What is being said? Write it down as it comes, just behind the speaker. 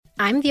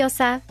I'm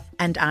Diosa.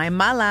 And I'm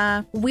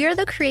Mala. We're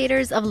the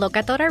creators of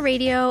Locatora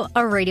Radio, a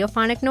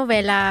radiophonic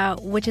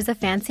novela, which is a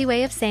fancy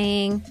way of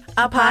saying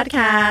a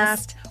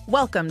podcast.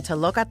 Welcome to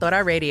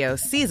Locatora Radio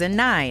Season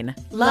 9.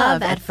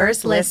 Love at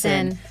First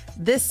Listen.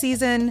 This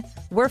season,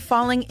 we're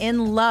falling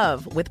in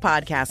love with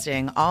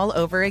podcasting all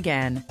over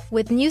again.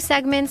 With new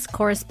segments,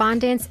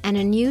 correspondence, and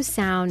a new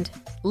sound.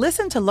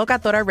 Listen to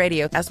Locatora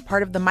Radio as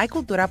part of the My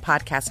Cultura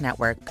Podcast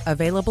Network,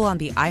 available on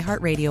the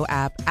iHeartRadio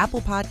app,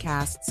 Apple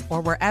Podcasts,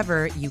 or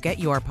wherever you get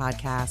your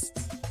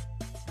podcasts.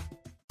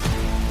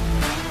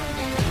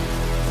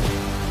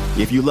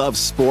 If you love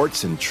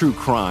sports and true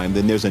crime,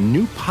 then there's a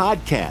new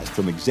podcast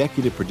from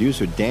executive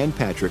producer Dan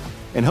Patrick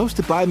and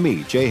hosted by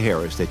me, Jay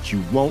Harris, that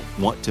you won't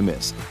want to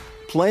miss.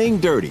 Playing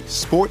Dirty: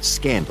 Sports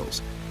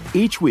Scandals.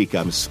 Each week,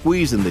 I'm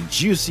squeezing the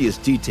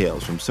juiciest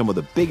details from some of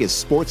the biggest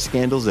sports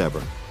scandals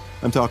ever.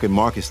 I'm talking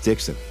Marcus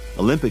Dixon,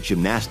 Olympic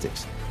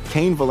gymnastics,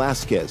 Cain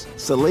Velasquez,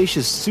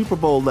 salacious Super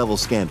Bowl-level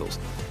scandals.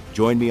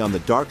 Join me on the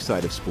dark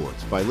side of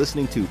sports by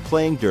listening to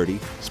Playing Dirty: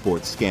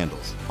 Sports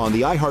Scandals on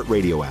the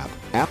iHeartRadio app,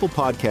 Apple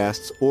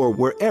Podcasts, or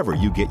wherever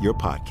you get your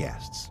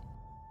podcasts.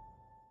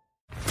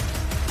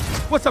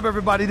 What's up,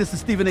 everybody? This is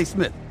Stephen A.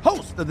 Smith,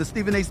 host of the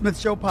Stephen A. Smith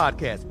Show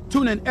podcast.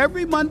 Tune in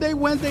every Monday,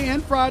 Wednesday,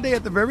 and Friday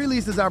at the very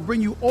least as I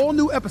bring you all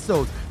new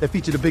episodes that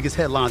feature the biggest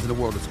headlines in the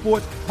world of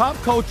sports, pop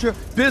culture,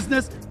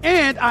 business,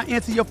 and I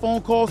answer your phone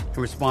calls and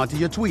respond to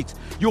your tweets.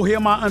 You'll hear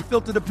my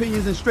unfiltered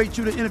opinions and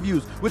straight-shooter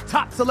interviews with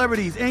top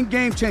celebrities and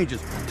game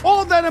changers.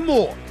 All of that and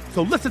more.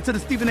 So listen to the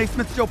Stephen A.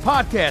 Smith Show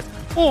podcast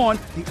on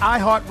the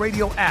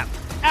iHeartRadio app,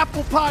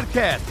 Apple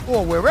Podcasts,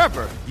 or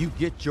wherever you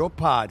get your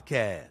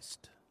podcast.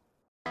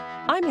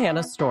 I'm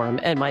Hannah Storm,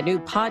 and my new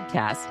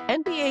podcast,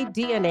 NBA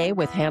DNA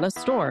with Hannah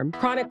Storm,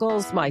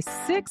 chronicles my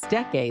 6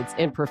 decades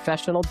in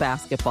professional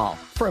basketball.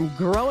 From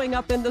growing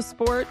up in the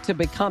sport to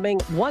becoming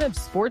one of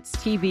sports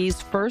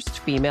TV's first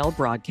female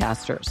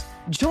broadcasters.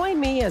 Join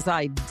me as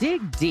I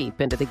dig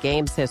deep into the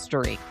game's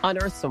history,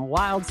 unearth some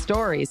wild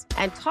stories,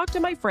 and talk to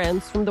my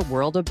friends from the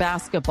world of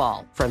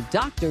basketball, from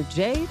Dr.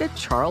 J to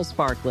Charles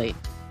Barkley.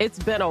 It's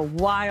been a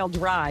wild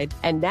ride,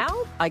 and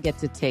now I get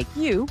to take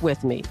you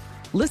with me.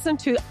 Listen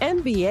to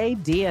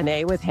NBA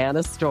DNA with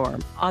Hannah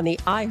Storm on the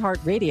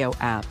iHeartRadio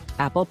app,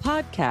 Apple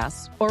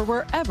Podcasts, or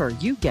wherever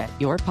you get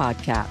your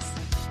podcasts.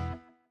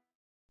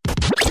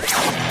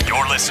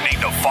 You're listening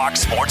to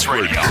Fox Sports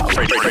Radio.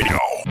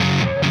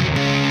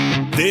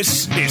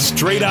 This is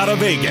Straight Outta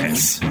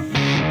Vegas.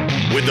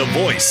 With the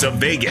voice of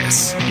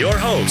Vegas, your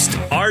host,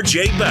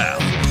 RJ Bell.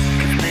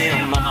 Give me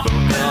a number,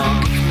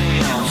 girl. Give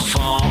me a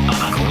phone.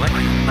 I collect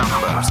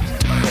numbers.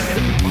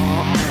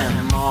 More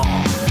and more.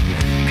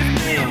 Give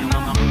me a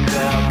number,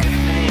 girl. Give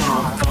me a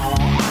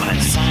phone. My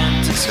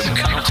scientists are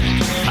counting.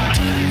 I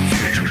tell you,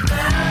 future.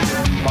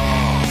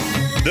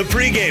 The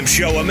pregame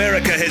show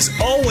America has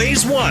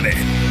always wanted.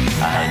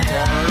 I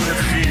tell the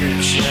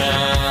future.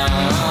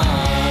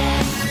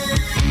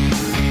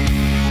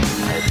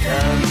 I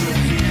tell the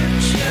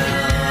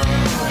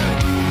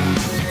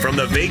future. From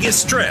the Vegas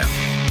Strip,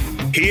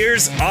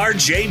 here's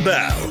RJ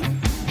Bell.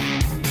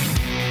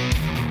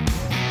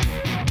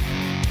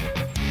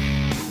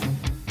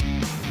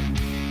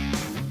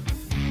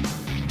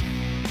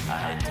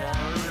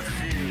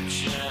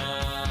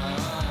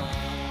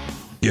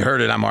 You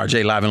heard it. I'm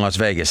RJ, live in Las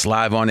Vegas,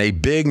 live on a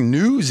big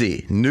newsy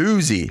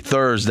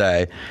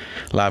Thursday,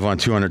 live on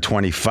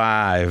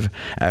 225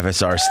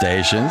 FSR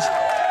stations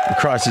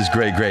across this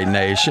great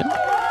nation.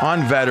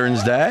 On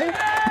Veterans Day,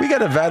 we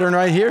got a veteran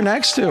right here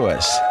next to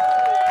us,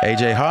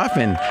 AJ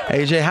Hoffman.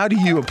 AJ, how do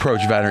you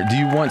approach veteran? Do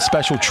you want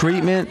special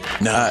treatment?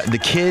 No. The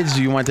kids,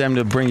 do you want them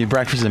to bring you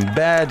breakfast in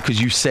bed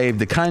because you saved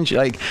the country?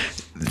 Like,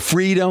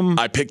 freedom.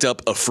 I picked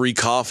up a free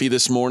coffee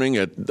this morning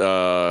at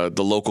the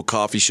local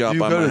coffee shop. Do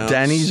you go to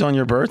Denny's on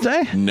your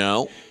birthday?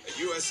 No.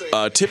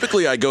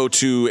 Typically, I go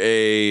to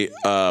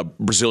a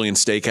Brazilian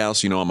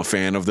steakhouse. You know, I'm a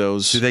fan of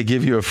those. Do they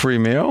give you a free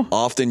meal?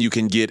 Often you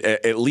can get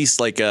at least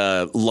like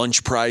a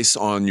lunch price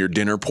on your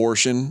dinner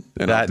portion.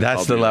 And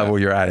that's the level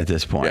you're at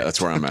this point. Yeah,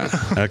 that's where I'm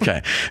at.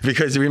 Okay.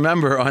 Because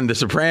remember on The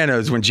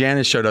Sopranos, when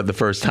Janice showed up the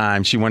first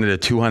time, she wanted a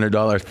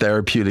 $200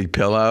 therapeutic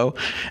pillow.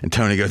 And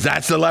Tony goes,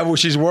 that's the level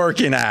she's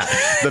working at.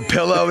 The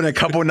pillow and a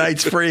couple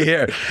nights free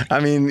here. I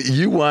mean,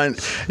 you want,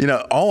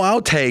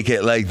 I'll take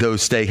it like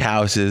those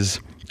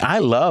steakhouses. I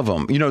love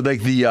them.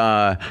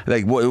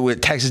 Like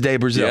with Texas Day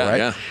Brazil, right?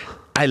 Yeah.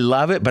 I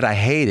love it, but I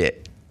hate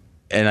it.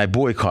 And I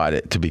boycott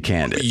it, to be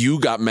candid. You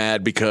got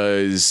mad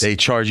because they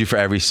charge you for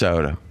every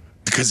soda.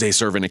 Because they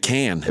serve in a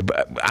can.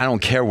 I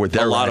don't care what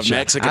their a lot of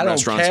Mexican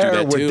restaurants do that too.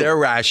 I don't care what their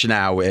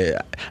rationale is.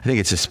 I think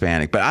it's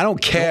Hispanic, but I don't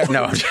care.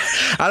 No,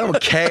 I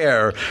don't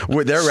care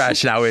what their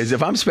rationale is.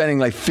 If I'm spending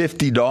like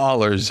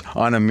 $50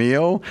 on a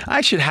meal,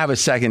 I should have a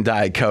second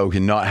Diet Coke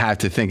and not have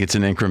to think it's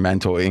an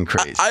incremental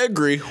increase. I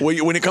agree.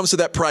 When it comes to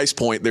that price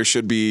point, there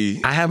should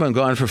be. I haven't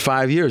gone for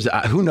 5 years.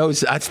 Who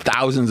knows? That's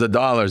thousands of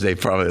dollars they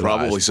probably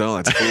lost. So.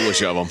 That's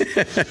foolish of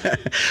them.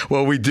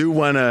 Well, we do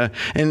want to,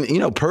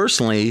 and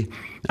personally,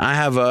 I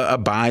have a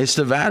bias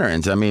to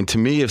veterans. I mean, to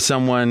me, if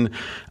someone,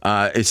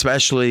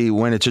 especially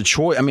when it's a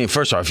choice, I mean,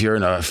 first off, if you're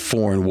in a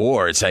foreign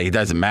war, it's like it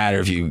doesn't matter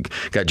if you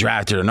got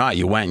drafted or not.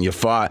 You went and you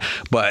fought.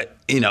 But,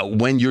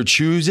 when you're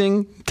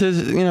choosing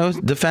to,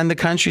 defend the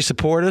country,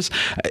 support us,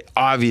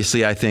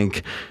 obviously, I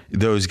think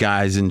those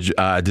guys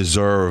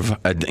deserve,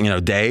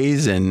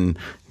 days. And,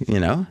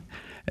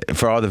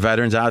 for all the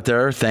veterans out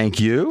there, thank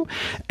you.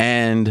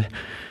 And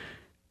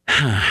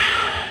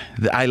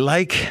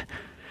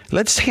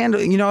let's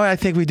handle, what I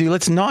think we do?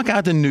 Let's knock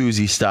out the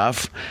newsy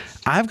stuff.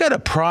 I've got a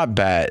prop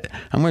bet.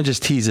 I'm going to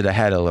just tease it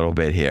ahead a little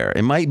bit here.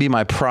 It might be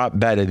my prop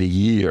bet of the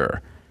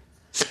year.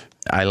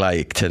 I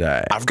like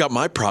today. I've got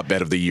my prop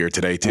bet of the year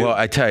today, too. Well,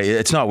 I tell you,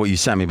 it's not what you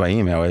sent me by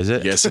email, is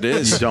it? Yes, it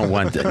is. You don't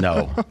want to.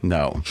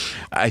 No.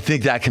 I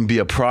think that can be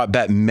a prop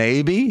bet.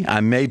 Maybe.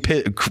 I may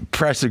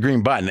press the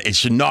green button. It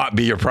should not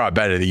be your prop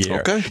bet of the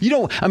year. Okay.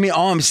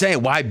 All I'm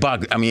saying, why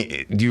bug? I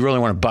mean, do you really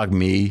want to bug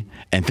me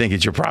and think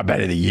it's your prop bet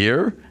of the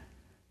year?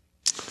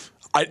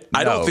 I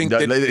don't think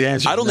that.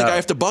 I don't think I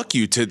have to buck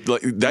you to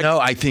that. No,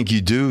 I think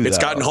you do. It's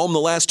gotten home the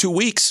last 2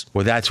 weeks.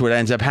 Well, that's what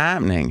ends up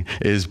happening.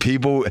 Is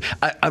people?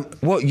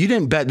 Well, you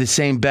didn't bet the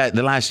same bet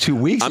the last 2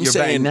 weeks. I'm You're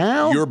saying betting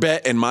now. Your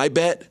bet and my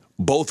bet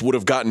both would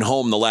have gotten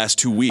home the last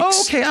 2 weeks.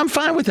 Oh, okay, I'm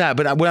fine with that.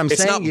 But what I'm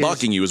saying is... It's not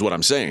bucking you is what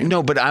I'm saying.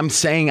 No, but I'm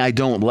saying I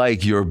don't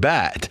like your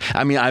bet.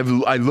 I mean, I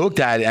looked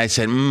at it and I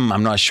said,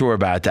 I'm not sure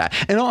about that.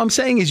 And all I'm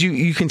saying is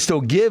you can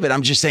still give it.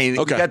 I'm just saying,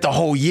 you got the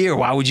whole year.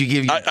 Why would you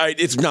give...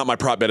 It's not my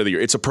prop bet of the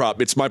year. It's a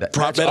prop. It's my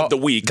prop bet of the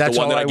week, the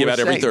one that I give out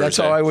every Thursday. That's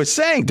all I was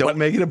saying. Don't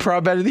make it a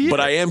prop bet of the year. But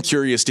I am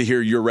curious to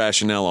hear your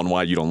rationale on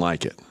why you don't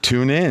like it.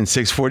 Tune in,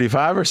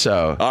 6:45 or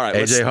so. All right,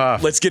 AJ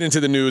Hoff. Let's get into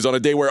the news. On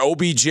a day where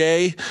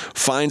OBJ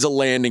finds a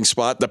landing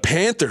spot, the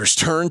Panthers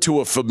turn to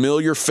a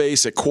familiar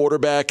face at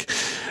quarterback,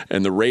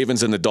 and the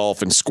Ravens and the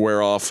Dolphins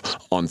square off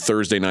on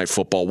Thursday Night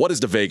Football. What is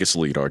the Vegas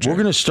lead, RJ? We're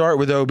going to start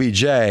with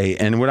OBJ,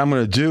 and what I'm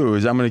going to do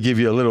is I'm going to give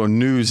you a little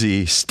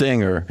newsy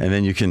stinger, and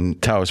then you can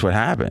tell us what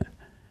happened.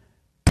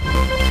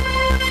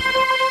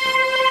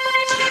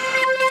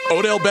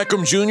 Odell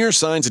Beckham Jr.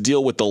 signs a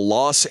deal with the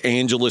Los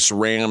Angeles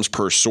Rams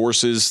per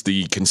sources.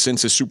 The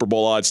consensus Super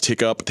Bowl odds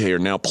tick up. They are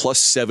now plus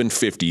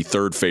 750,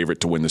 third favorite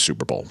to win the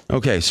Super Bowl.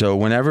 Okay, so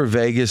whenever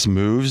Vegas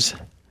moves,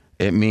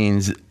 it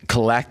means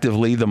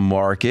collectively the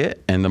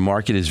market, and the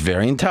market is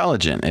very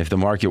intelligent. If the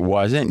market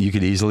wasn't, you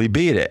could easily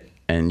beat it,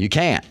 and you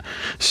can't.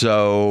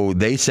 So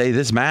they say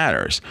this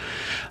matters.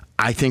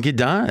 I think it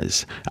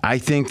does. I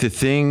think the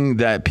thing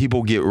that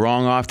people get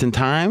wrong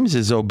oftentimes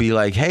is they'll be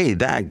like, hey,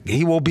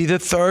 he will be the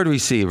third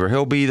receiver.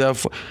 He'll be the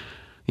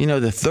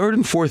third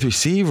and fourth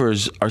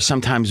receivers are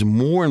sometimes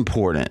more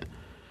important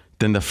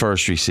than the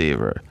first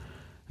receiver.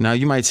 Now,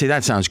 you might say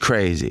that sounds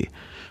crazy,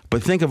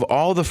 but think of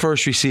all the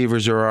first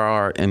receivers there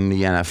are in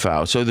the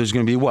NFL. So there's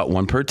going to be,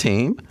 one per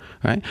team,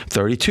 right?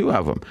 32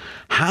 of them.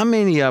 How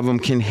many of them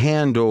can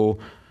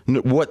handle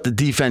what the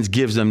defense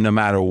gives them no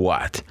matter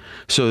what?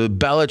 So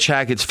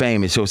Belichick, it's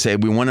famous. He'll say,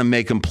 we want to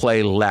make them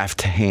play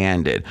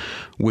left-handed,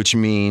 which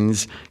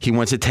means he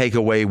wants to take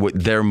away what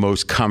they're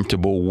most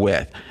comfortable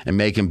with and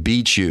make them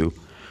beat you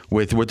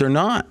with what they're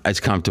not as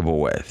comfortable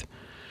with.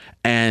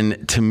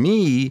 And to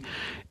me,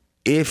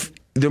 if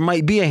there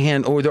might be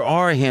there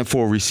are a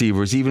handful of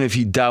receivers, even if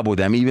you double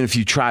them, even if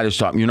you try to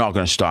stop them, you're not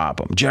going to stop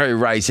them. Jerry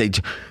Rice,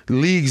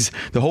 the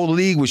whole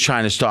league was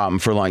trying to stop him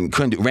for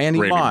couldn't do.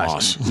 Randy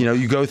Moss.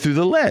 You go through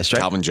the list,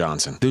 right? Calvin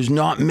Johnson. There's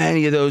not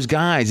many of those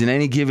guys in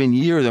any given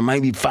year. There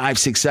might be 5,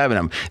 6, 7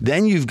 of them.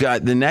 Then you've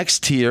got the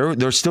next tier.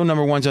 They're still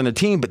number ones on the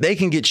team, but they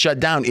can get shut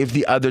down if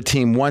the other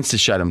team wants to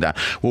shut them down.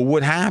 Well,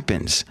 what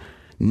happens?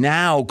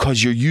 Now,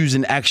 because you're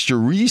using extra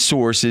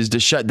resources to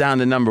shut down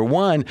the number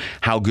one,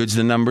 how good's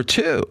the number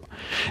two?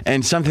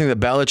 And something that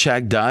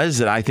Belichick does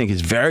that I think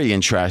is very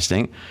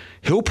interesting,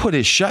 he'll put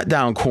his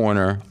shutdown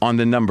corner on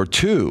the number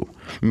two,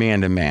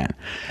 man-to-man.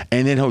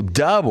 And then he'll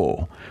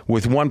double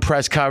with one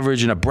press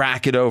coverage and a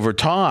bracket over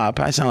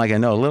top. I sound like I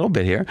know a little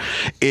bit here,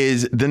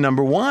 is the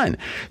number one.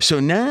 So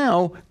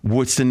now,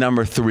 what's the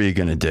number three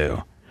going to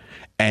do?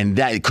 And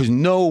that, because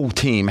no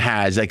team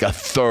has a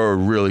third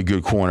really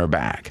good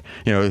cornerback.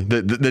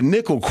 The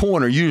nickel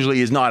corner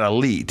usually is not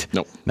elite.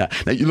 Nope. Now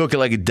you look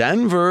at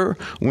Denver,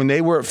 when they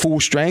were at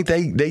full strength,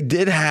 they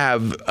did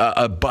have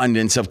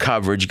abundance of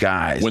coverage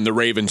guys. When the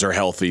Ravens are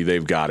healthy,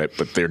 they've got it,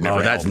 but they're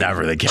never that's healthy.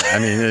 Never the case. I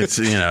mean, it's,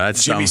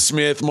 that's Jimmy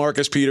Smith,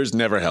 Marcus Peters,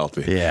 never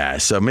healthy. Yeah,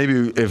 so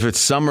maybe if it's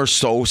summer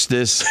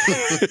solstice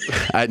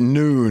at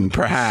noon,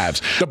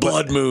 perhaps. The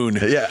blood moon.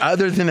 Yeah,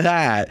 other than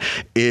that,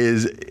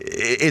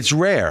 it's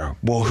rare.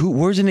 Well,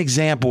 where's an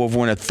example of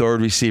when a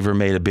third receiver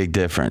made a big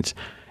difference?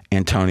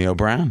 Antonio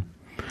Brown.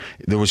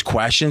 There was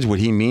questions. Would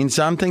he mean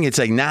something? It's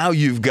like now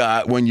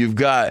when you've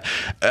got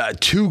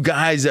two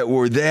guys that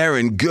were there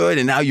and good,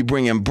 and now you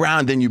bring in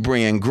Brown, then you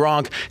bring in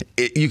Gronk.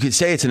 You could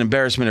say it's an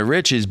embarrassment of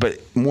riches, but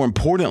more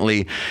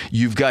importantly,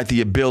 you've got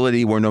the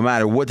ability where no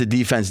matter what the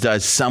defense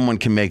does, someone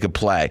can make a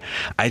play.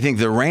 I think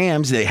the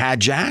Rams, they had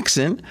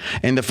Jackson,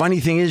 and the funny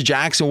thing is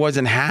Jackson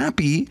wasn't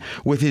happy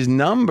with his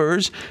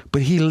numbers,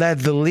 but he led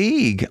the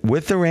league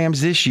with the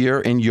Rams this year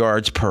in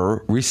yards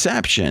per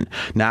reception.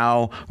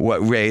 Now,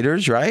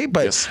 Raiders, right?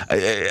 But yes.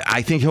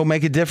 I think he'll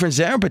make a difference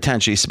there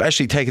potentially,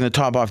 especially taking the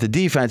top off the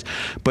defense.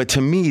 But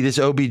to me, this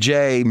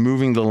OBJ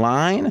moving the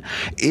line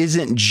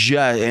isn't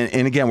just,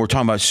 and again, we're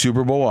talking about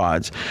Super Bowl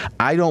odds.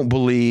 I don't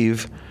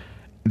believe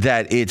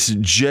that it's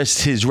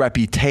just his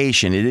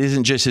reputation. It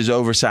isn't just his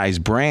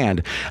oversized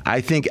brand.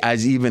 I think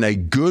as even a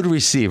good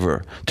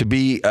receiver, to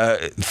be a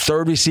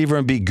third receiver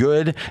and be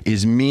good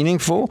is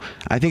meaningful.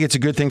 I think it's a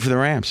good thing for the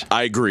Rams.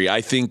 I agree.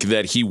 I think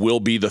that he will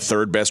be the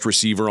third best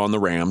receiver on the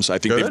Rams. I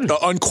think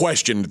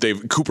unquestioned,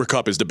 Cooper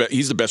Kupp is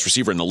he's the best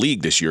receiver in the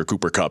league this year,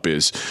 Cooper Kupp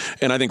is.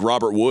 And I think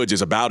Robert Woods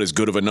is about as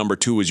good of a number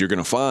two as you're going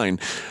to find.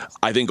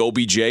 I think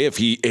OBJ,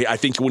 I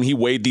think when he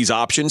weighed these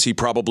options, he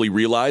probably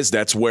realized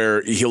that's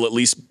where he'll at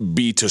least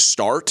be to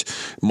start,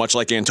 much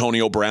like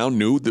Antonio Brown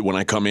knew that when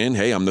I come in,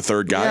 hey, I'm the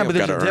third guy.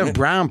 Yeah, but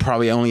Brown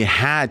probably only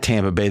had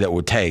Tampa Bay that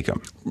would take him.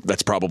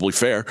 That's probably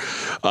fair.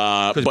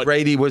 Because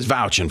Brady was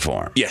vouching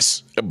for him.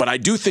 Yes, but I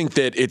do think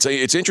that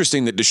it's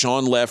interesting that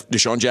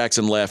Deshaun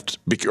Jackson left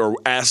or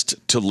asked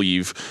to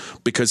leave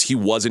because he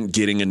wasn't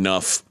getting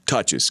enough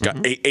touches.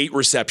 Got eight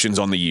receptions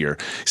on the year.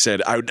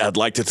 Said, I'd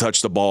like to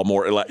touch the ball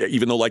more,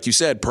 even though, like you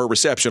said, per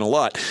reception a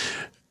lot.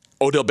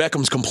 Odell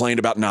Beckham's complained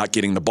about not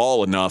getting the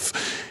ball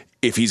enough.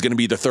 If he's going to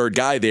be the third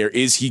guy there,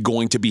 is he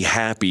going to be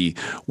happy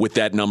with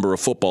that number of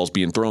footballs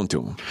being thrown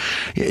to him?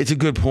 It's a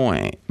good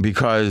point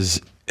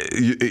because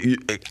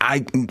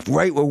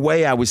right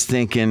away I was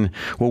thinking,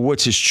 well,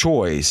 what's his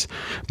choice?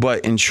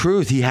 But in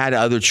truth, he had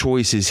other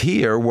choices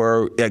here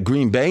where at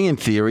Green Bay, in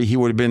theory, he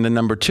would have been the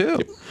number two.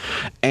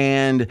 Yep.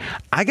 And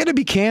I got to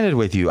be candid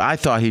with you. I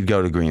thought he'd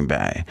go to Green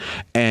Bay.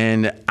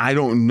 And I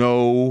don't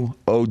know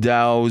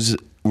Odell's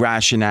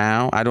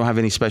rationale. I don't have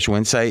any special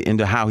insight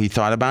into how he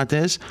thought about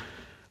this.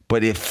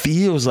 But it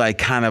feels like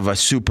kind of a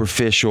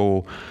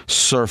superficial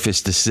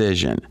surface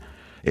decision.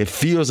 It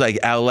feels like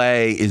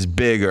L.A. is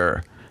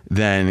bigger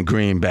than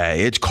Green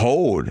Bay. It's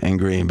cold in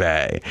Green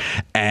Bay.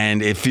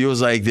 And it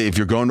feels like if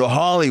you're going to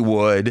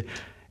Hollywood,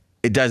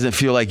 it doesn't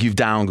feel like you've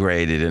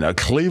downgraded. And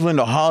Cleveland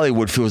to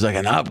Hollywood feels like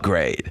an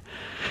upgrade.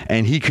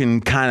 And he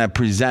can kind of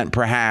present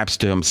perhaps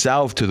to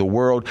himself, to the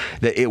world,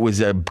 that it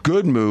was a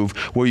good move.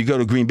 Where you go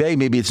to Green Bay,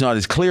 maybe it's not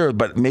as clear,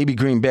 but maybe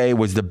Green Bay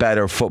was the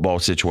better football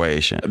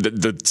situation.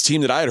 The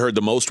team that I had heard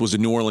the most was the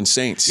New Orleans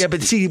Saints. Yeah,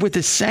 but see, with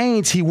the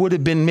Saints, he would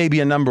have been maybe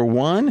a number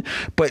one,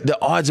 but the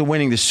odds of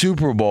winning the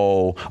Super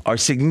Bowl are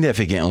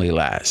significantly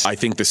less. I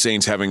think the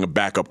Saints having a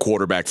backup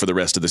quarterback for the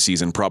rest of the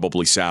season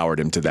probably soured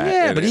him to that.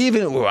 Yeah,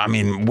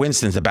 but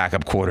Winston's a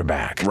backup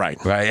quarterback.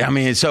 Right.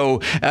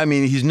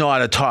 He's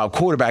not a top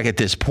quarterback at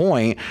this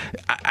point.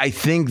 I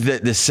think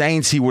that the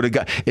Saints, he would have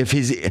got, if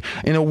he's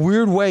in a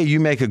weird way, you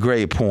make a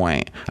great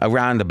point, a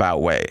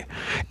roundabout way,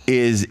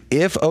 is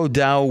if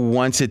Odell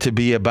wants it to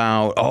be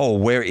about,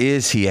 where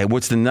is he?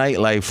 What's the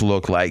nightlife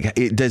look like?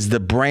 Does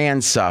the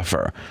brand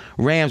suffer?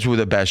 Rams were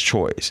the best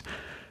choice.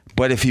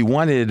 But if he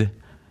wanted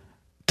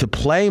to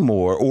play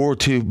more or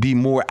to be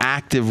more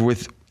active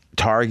with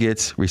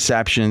targets,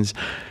 receptions,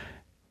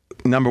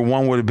 number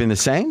one would have been the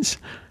Saints.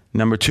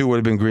 Number two would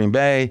have been Green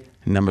Bay.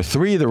 Number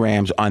three, the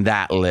Rams on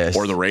that list.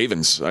 Or the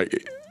Ravens,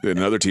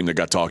 another team that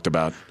got talked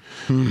about.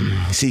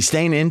 See,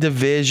 staying in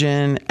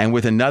division and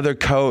with another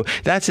coach,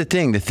 that's the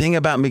thing. The thing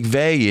about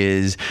McVay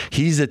is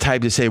he's the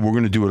type to say, we're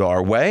going to do it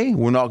our way.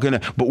 We're not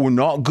going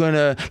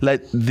to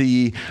let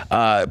the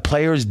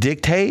players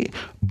dictate,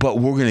 but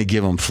we're going to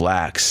give them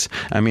flex.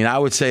 I mean, I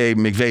would say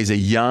McVay's a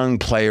young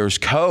players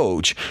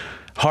coach.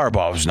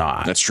 Harbaugh's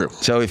not. That's true.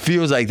 So it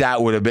feels like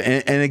that would have been.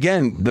 And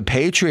again, the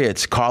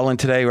Patriots, Colin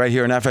today right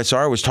here in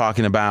FSR was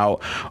talking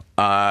about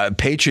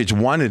Patriots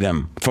wanted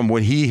him from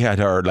what he had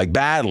heard, like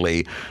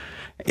badly.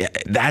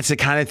 That's the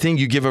kind of thing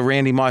you give a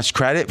Randy Moss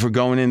credit for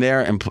going in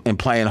there and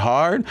playing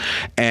hard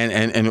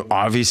and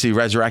obviously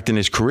resurrecting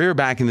his career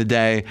back in the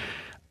day.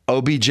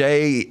 OBJ,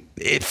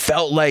 it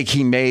felt like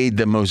he made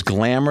the most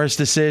glamorous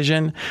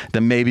decision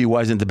that maybe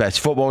wasn't the best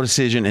football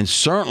decision and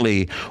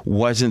certainly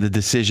wasn't the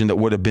decision that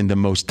would have been the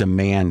most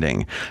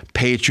demanding.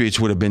 Patriots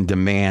would have been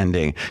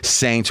demanding.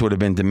 Saints would have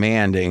been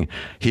demanding.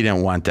 He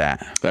didn't want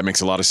that. That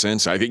makes a lot of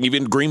sense. I think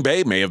even Green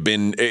Bay may have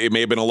been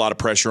a lot of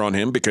pressure on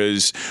him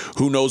because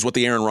who knows what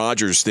the Aaron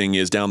Rodgers thing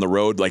is down the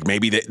road. Like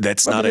maybe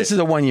that's not This is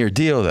a one-year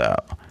deal, though.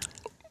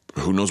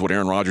 Who knows what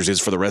Aaron Rodgers is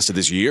for the rest of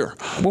this year?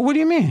 Well, what do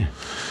you mean?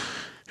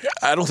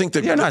 I don't think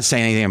that you're not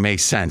saying anything that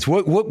makes sense.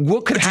 What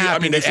could happen? I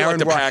mean, they feel like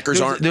the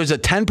Packers aren't. There's a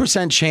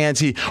 10%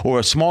 chance or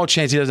a small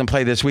chance he doesn't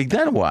play this week.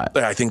 Then what?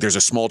 I think there's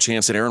a small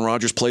chance that Aaron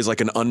Rodgers plays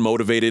like an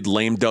unmotivated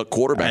lame duck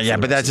quarterback. Yeah,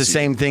 but that's the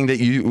same thing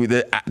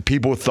that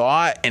people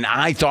thought, and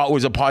I thought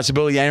was a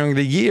possibility entering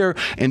the year.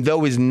 And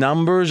though his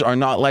numbers are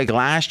not like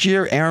last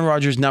year, Aaron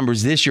Rodgers'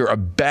 numbers this year are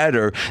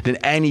better than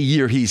any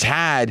year he's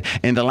had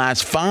in the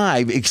last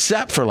 5,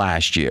 except for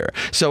last year.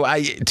 So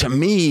to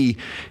me,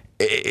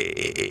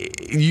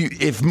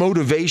 if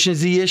motivation is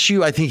the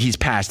issue, I think he's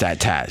passed that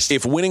test.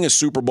 If winning a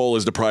Super Bowl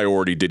is the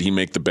priority, did he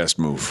make the best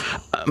move?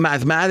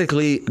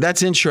 Mathematically,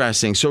 that's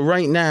interesting. So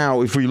right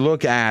now, if we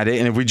look at it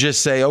and if we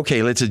just say,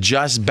 okay, let's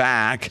adjust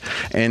back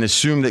and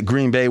assume that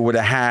Green Bay would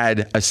have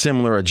had a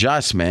similar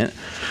adjustment.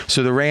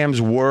 So the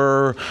Rams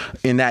were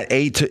in that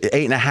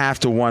 8.5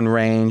 to 1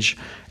 range.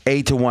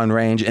 8 to 1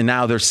 range, and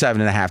now they're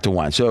 7.5 to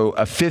 1. So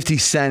a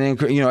 50-cent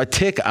increase, a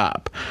tick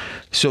up.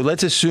 So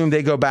let's assume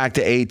they go back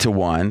to 8 to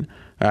 1.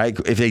 All right,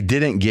 if they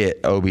didn't get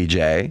OBJ,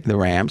 the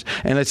Rams,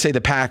 and let's say the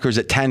Packers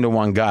at 10 to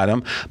 1 got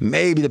them,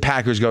 maybe the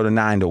Packers go to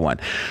 9 to 1.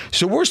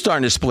 So we're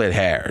starting to split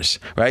hairs,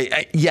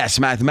 right? Yes,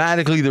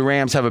 mathematically the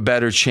Rams have a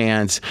better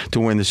chance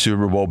to win the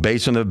Super Bowl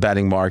based on the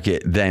betting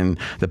market than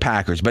the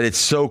Packers, but it's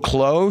so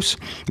close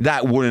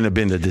that wouldn't have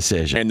been the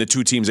decision. And the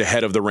two teams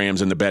ahead of the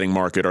Rams in the betting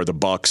market are the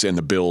Bucs and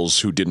the Bills,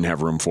 who didn't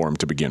have room for them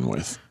to begin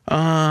with.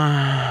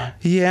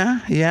 Yeah.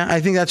 I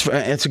think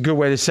that's a good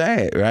way to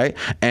say it, right?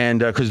 And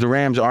because the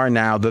Rams are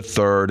now the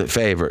third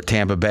favorite.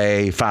 Tampa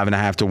Bay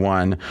 5.5 to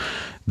 1.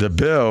 The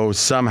Bills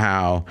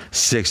somehow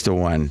 6 to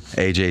 1.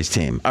 AJ's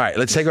team. All right,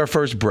 let's take our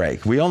first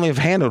break. We only have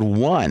handled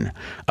one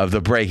of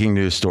the breaking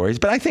news stories,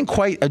 but I think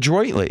quite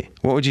adroitly.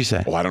 What would you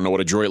say? Well, I don't know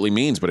what adroitly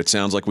means, but it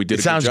sounds like we did a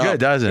good job. It sounds good,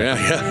 doesn't it?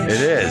 Yeah.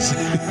 It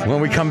is.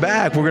 When we come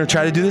back, we're going to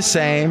try to do the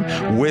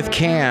same with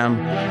Cam.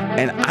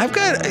 And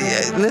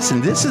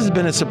listen, this has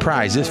been a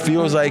surprise. This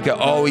feels like, he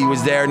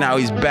was there, now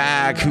he's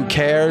back. Who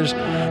cares?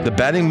 The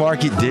betting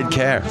market did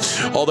care.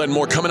 All that and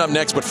more coming up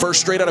next. But first,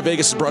 Straight Out of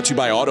Vegas is brought to you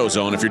by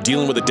AutoZone. If you're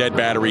dealing with a dead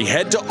battery,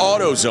 head to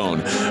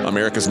AutoZone,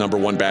 America's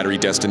 #1 battery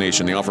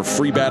destination. They offer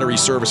free battery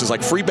services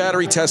like free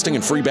battery testing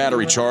and free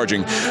battery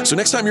charging. So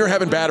next time you're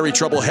having battery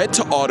trouble, head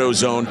to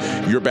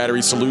AutoZone, your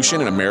battery solution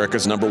and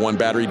America's #1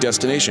 battery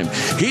destination.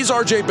 He's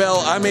RJ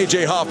Bell. I'm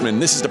AJ Hoffman.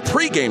 This is the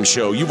pregame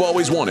show you've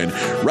always wanted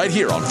right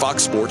here on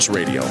Fox Sports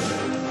Radio.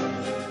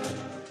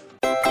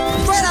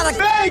 Straight Out of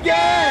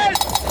Vegas!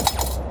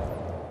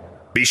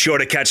 Be sure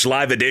to catch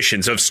live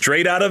editions of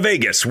Straight Out of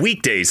Vegas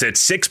weekdays at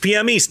 6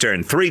 p.m.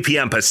 Eastern, 3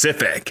 p.m.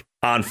 Pacific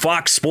on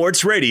Fox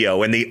Sports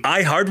Radio and the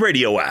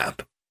iHeartRadio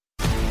app.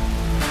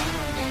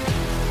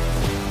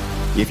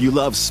 If you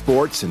love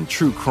sports and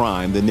true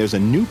crime, then there's a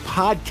new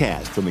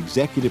podcast from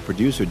executive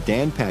producer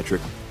Dan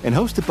Patrick and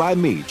hosted by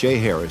me, Jay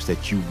Harris,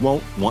 that you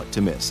won't want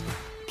to miss.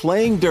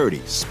 Playing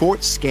Dirty: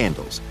 Sports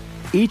Scandals.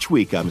 Each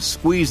week, I'm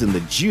squeezing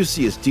the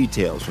juiciest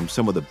details from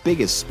some of the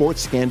biggest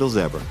sports scandals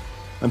ever.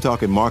 I'm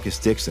talking Marcus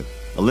Dixon,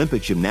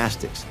 Olympic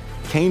gymnastics,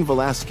 Cain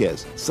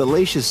Velasquez,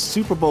 salacious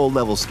Super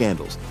Bowl-level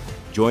scandals.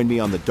 Join me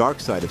on the dark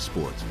side of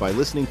sports by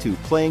listening to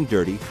Playing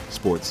Dirty: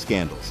 Sports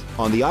Scandals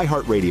on the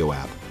iHeartRadio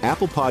app,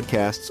 Apple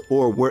Podcasts,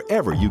 or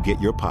wherever you get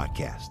your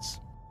podcasts.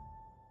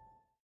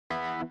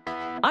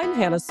 I'm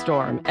Hannah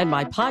Storm, and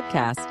my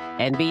podcast,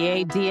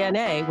 NBA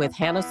DNA with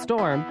Hannah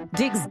Storm,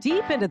 digs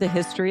deep into the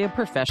history of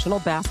professional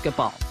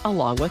basketball,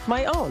 along with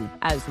my own,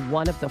 as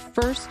one of the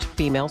first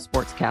female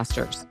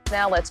sportscasters.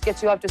 Now let's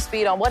get you up to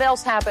speed on what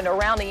else happened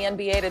around the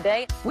NBA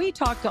today. We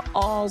talk to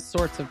all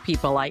sorts of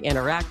people I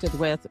interacted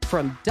with,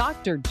 from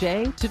Dr.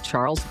 J to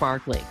Charles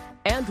Barkley,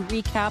 and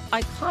recap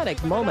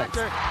iconic moments.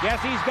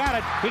 Yes, he's got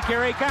it.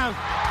 Here he comes.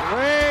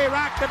 Ray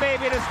rocked the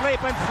baby to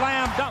sleep and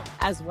slam dunk.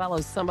 As well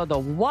as some of the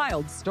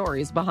wild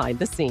stories behind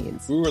the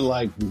scenes. We were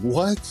like,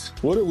 what?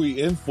 What are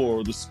we in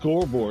for? The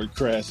scoreboard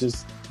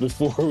crashes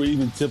before we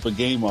even tip a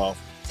game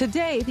off.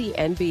 Today, the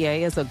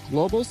NBA is a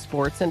global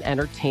sports and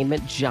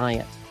entertainment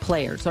giant.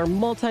 Players are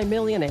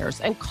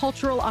multimillionaires and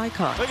cultural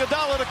icons.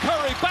 Iguodala to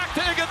Curry, back to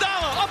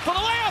Iguodala, up for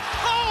the layup.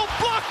 Oh,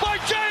 blocked by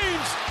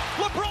James.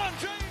 LeBron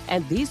James.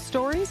 And these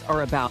stories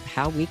are about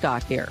how we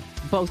got here,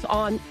 both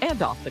on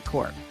and off the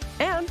court.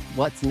 And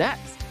what's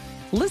next?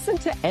 Listen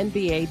to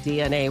NBA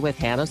DNA with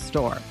Hannah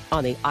Storm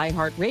on the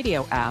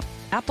iHeartRadio app,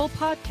 Apple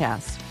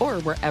Podcasts,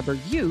 or wherever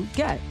you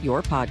get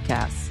your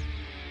podcasts.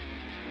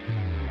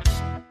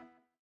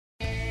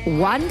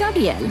 Juan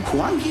Gabriel.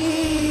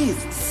 Juanquis.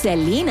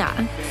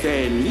 Selena.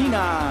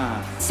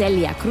 Selena.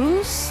 Celia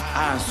Cruz.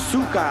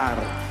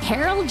 Azúcar.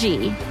 Karol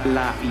G.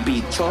 La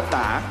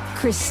Bichota.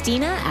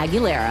 Christina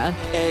Aguilera.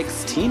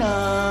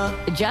 Xtina.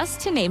 Just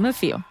to name a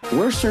few.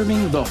 We're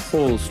serving the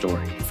whole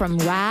story. From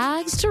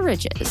rags to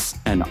riches.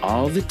 And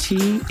all the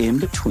tea in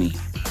between.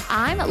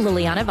 I'm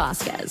Liliana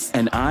Vasquez.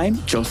 And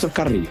I'm Joseph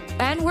Carrillo.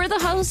 And we're the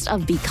host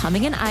of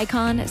Becoming an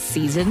Icon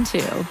Season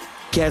 2.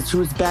 Guess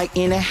who's back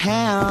in the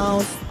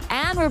house?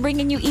 And we're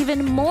bringing you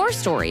even more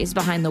stories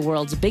behind the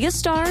world's biggest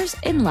stars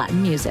in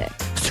Latin music.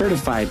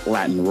 Certified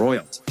Latin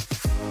royalty.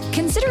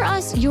 Consider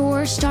us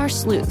your star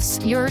sleuths,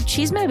 your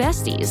chisme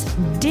besties,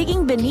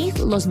 digging beneath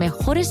los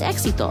mejores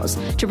éxitos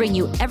to bring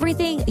you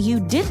everything you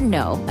didn't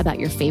know about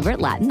your favorite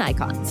Latin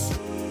icons.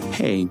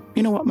 Hey,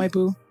 you know what, my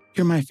boo?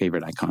 You're my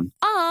favorite icon.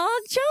 Aw,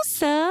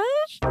 Joseph.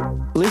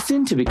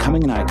 Listen to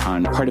Becoming an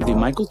Icon, part of the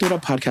Michael Dura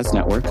Podcast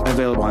Network,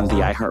 available on the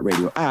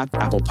iHeartRadio app,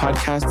 Apple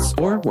Podcasts,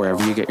 or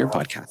wherever you get your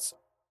podcasts.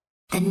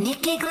 The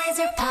Nikki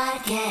Glazer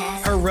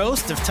Podcast. Her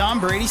roast of Tom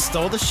Brady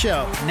stole the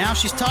show. Now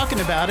she's talking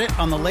about it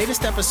on the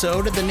latest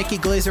episode of the Nikki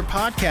Glazer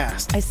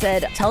Podcast. I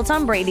said, tell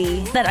Tom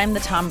Brady that I'm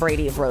the Tom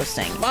Brady of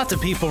roasting. Lots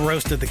of people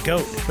roasted the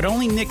GOAT, but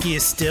only Nikki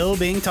is still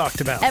being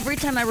talked about. Every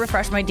time I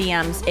refresh my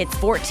DMs, it's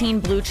 14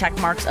 blue check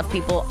marks of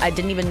people I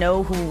didn't even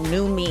know who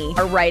knew me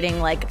are writing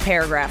like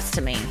paragraphs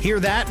to me.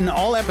 Hear that in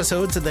all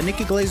episodes of the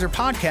Nikki Glazer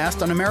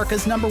Podcast on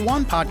America's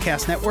 #1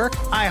 podcast network,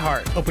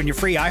 iHeart. Open your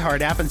free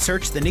iHeart app and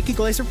search the Nikki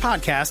Glazer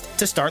Podcast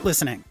to start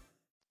listening.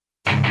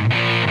 I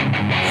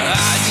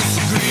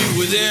disagree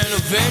with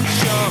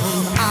intervention.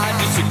 I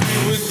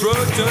disagree with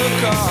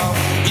protocol.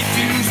 If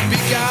you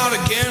speak out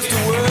against the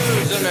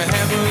words, then the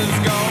hammer's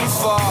gonna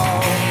fall.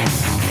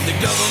 The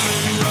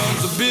government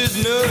runs a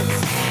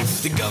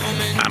business. The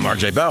government. I'm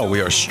RJ Bell.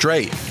 We are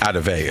straight out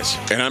of Vegas.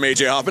 And I'm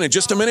AJ Hoffman. In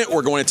just a minute,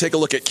 we're going to take a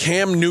look at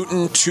Cam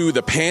Newton to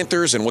the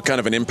Panthers and what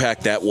kind of an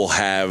impact that will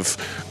have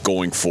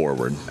going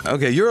forward.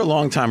 Okay, you're a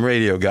longtime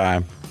radio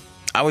guy.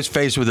 I was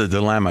faced with a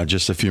dilemma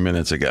just a few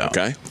minutes ago.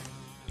 Okay.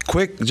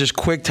 Quick,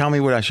 tell me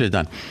what I should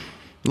have done.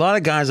 A lot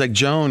of guys like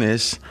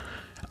Jonas,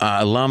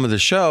 alum of the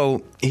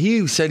show,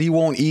 he said he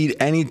won't eat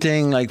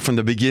anything like from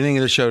the beginning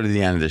of the show to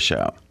the end of the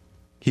show.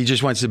 He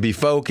just wants to be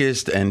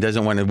focused and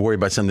doesn't want to worry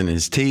about something in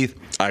his teeth.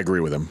 I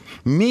agree with him.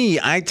 Me,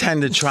 I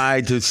tend to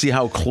try to see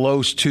how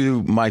close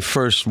to my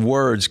first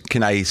words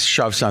can I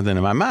shove something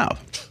in my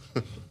mouth.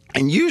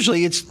 And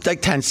usually it's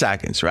like 10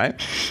 seconds, right?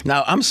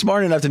 Now, I'm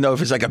smart enough to know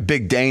if it's like a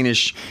big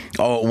Danish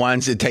all at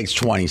once, it takes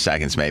 20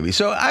 seconds maybe.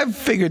 So I've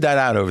figured that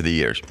out over the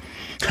years.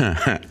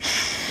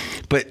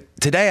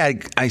 But today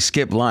I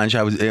skipped lunch.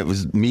 It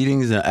was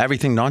meetings and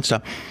everything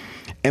nonstop.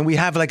 And we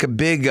have like a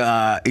big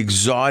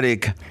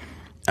exotic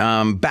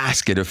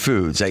basket of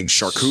foods. Like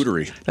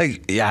charcuterie.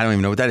 I don't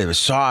even know what that is. It was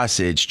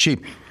sausage,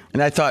 cheap.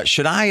 And I thought,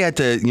 should I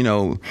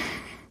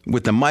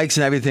with the mics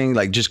and everything,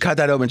 like just cut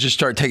that open and just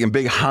start taking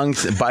big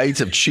hunks and bites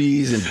of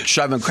cheese and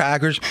shoving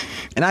crackers?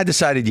 And I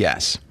decided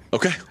yes.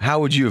 Okay. How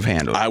would you have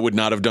handled it? I would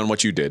not have done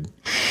what you did.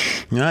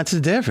 That's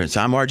the difference.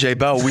 I'm RJ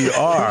Bell. We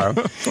are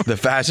the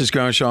fastest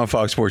growing show on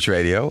Fox Sports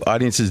Radio.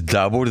 Audience has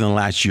doubled in the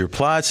last year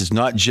plus. It's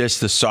not just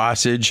the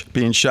sausage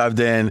being shoved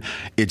in.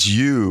 It's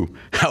you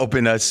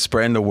helping us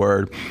spread the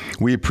word.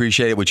 We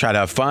appreciate it. We try to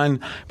have fun,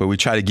 but we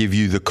try to give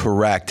you the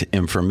correct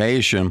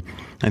information.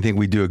 I think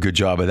we do a good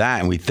job of that,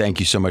 and we thank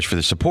you so much for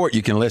the support.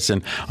 You can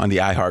listen on the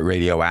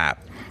iHeartRadio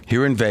app.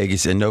 Here in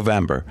Vegas in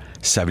November,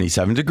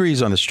 77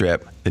 degrees on the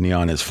Strip. The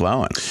neon is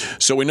flowing.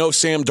 So we know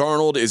Sam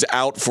Darnold is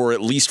out for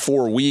at least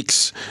 4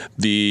 weeks.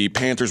 The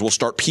Panthers will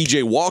start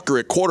P.J. Walker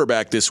at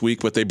quarterback this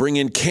week, but they bring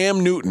in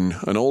Cam Newton,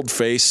 an old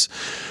face,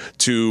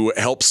 to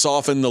help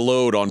soften the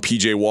load on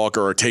P.J.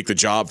 Walker or take the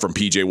job from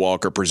P.J.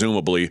 Walker,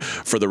 presumably,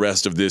 for the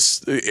rest of this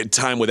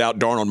time without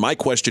Darnold. My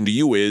question to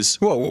you is...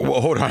 Whoa,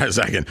 hold on a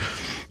second.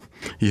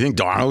 You think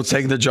Darnold's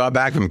taking the job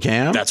back from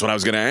Cam? That's what I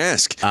was going to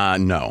ask.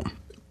 No.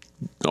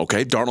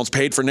 Okay, Darnold's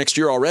paid for next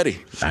year already.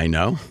 I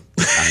know.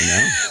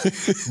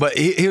 But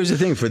here's the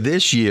thing. For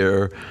this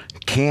year,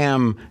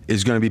 Cam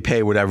is going to be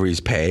paid whatever he's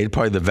paid,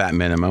 probably the vet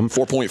minimum.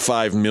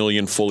 $4.5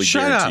 million fully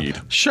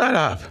guaranteed. Shut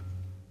up.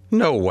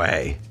 No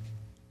way.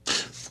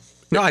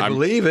 No, I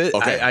believe it.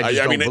 Okay.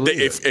 I mean,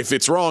 if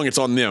it's wrong, it's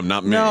on them,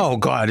 not me. No,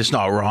 God, it's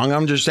not wrong.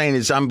 I'm just saying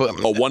it's a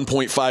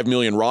 $1.5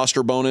 million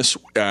roster bonus.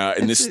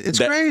 And it's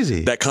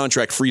crazy. That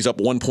contract frees up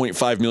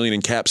 $1.5 million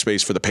in cap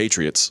space for the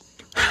Patriots.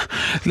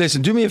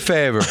 Listen, do me a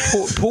favor.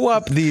 Pull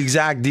up the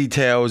exact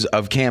details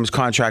of Cam's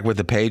contract with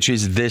the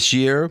Patriots this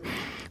year.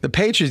 The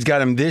Patriots got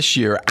him this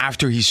year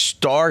after he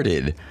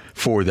started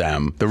for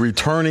them. The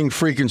returning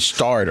freaking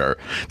starter.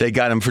 They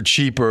got him for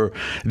cheaper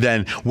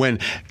than when...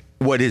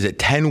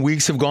 10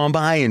 weeks have gone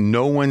by and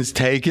no one's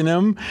taken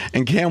him?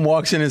 And Cam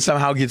walks in and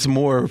somehow gets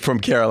more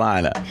from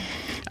Carolina.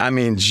 I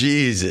mean,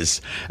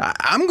 Jesus.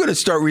 I'm going to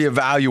start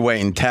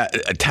reevaluating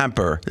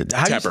Tepper.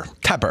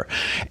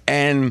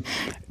 And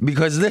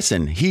because,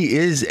 listen, he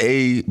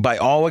is by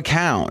all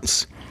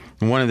accounts,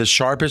 one of the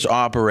sharpest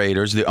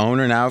operators, the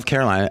owner now of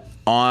Carolina,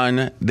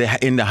 in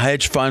the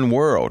hedge fund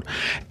world.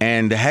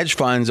 And the hedge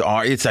funds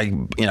it's like,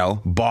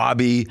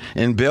 Bobby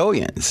and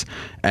billions.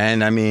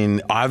 And I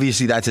mean,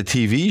 obviously that's a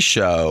TV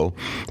show,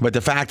 but the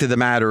fact of the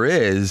matter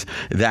is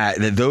that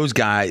those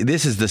guys,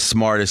 this is the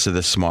smartest of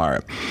the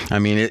smart. I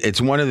mean,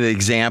 it's one of the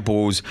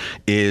examples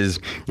is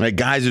like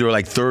guys that are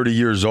like 30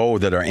 years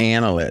old that are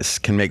analysts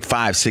can make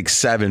 5, 6,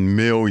 7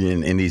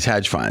 million in these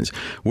hedge funds.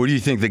 What do you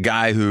think the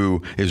guy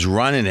who is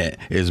running it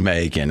is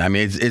making? I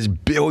mean, it's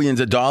billions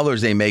of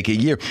dollars they make a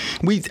year.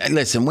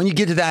 Listen, when you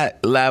get to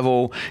that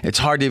level, it's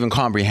hard to even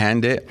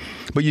comprehend it.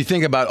 But you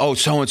think about,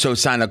 so-and-so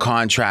signed a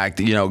contract,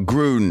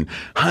 Gruden,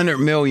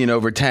 $100 million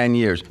over 10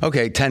 years.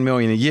 Okay, $10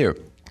 million a year.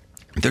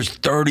 There's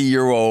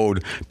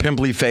 30-year-old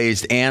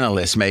pimply-faced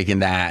analysts making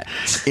that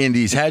in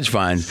these hedge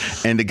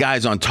funds, and the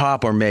guys on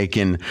top are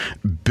making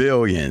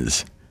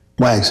billions.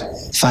 Wags,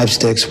 5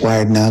 sticks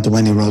wired now to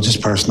Wendy Rhodes'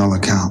 personal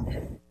account.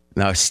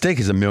 Now, a stick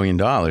is $1 million.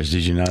 Did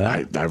you know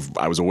that?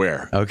 I was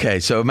aware. Okay,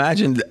 so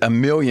imagine $1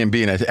 million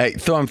being hey,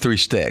 throw him 3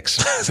 sticks.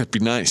 That'd be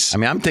nice. I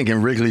mean, I'm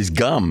thinking Wrigley's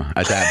gum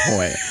at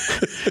that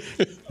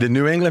point. The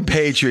New England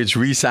Patriots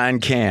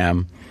re-signed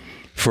Cam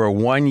for a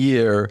 1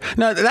 year.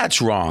 No,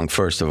 that's wrong,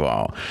 first of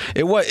all.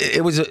 It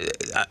was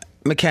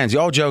Mackenzie,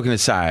 all joking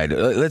aside,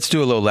 let's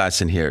do a little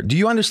lesson here. Do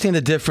you understand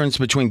the difference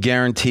between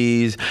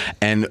guarantees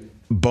and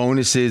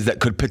bonuses that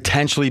could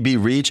potentially be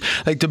reached?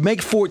 Like, to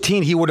make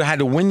 14, he would have had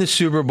to win the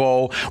Super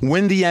Bowl,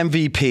 win the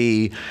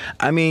MVP.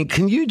 I mean,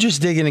 can you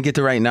just dig in and get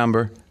the right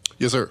number?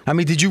 Yes, sir. I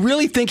mean, did you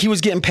really think he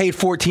was getting paid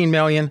 $14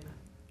 million?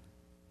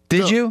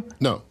 Did you?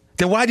 No.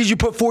 Then why did you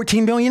put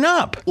 $14 million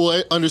up? Well,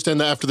 I understand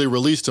that after they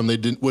released him, they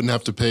wouldn't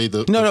have to pay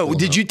the. No.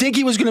 Did you think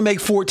he was going to make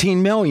 $14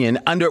 million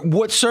under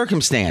what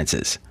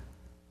circumstances?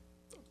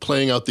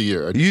 Playing out the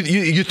year.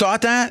 You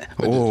thought that?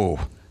 Oh,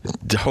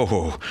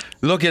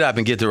 look it up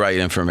and get the right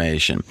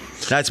information.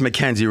 That's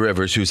Mackenzie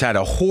Rivers, who's had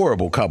a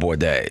horrible couple of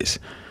days.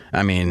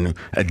 I mean,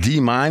 a D-,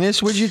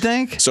 would you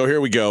think? So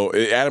here we go.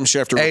 Adam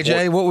Schefter.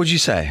 AJ, what would you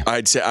say?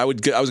 I'd say I was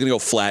going to go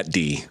flat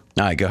D.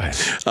 All right, go ahead.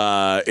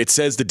 It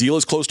says the deal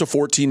is close to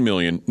 $14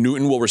 million.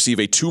 Newton will receive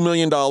a $2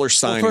 million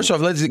signing. Well, first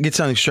off, let's get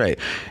something straight.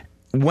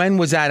 When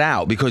was that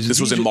out? Because this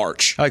was in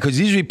March. All right, because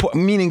these reports,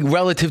 meaning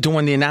relative to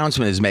when the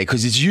announcement is made,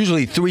 because it's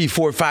usually 3,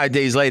 4, 5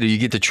 days later you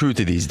get the truth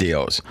of these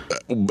deals.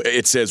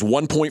 It says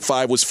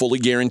 1.5 was fully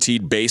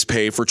guaranteed base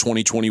pay for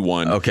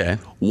 2021. Okay.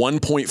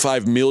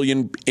 1.5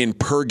 million in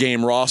per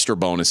game roster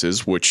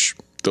bonuses, which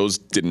those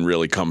didn't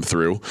really come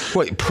through.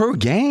 Wait, per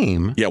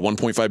game? Yeah,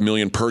 1.5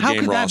 million per how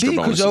game roster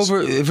bonuses. Because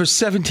over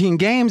 17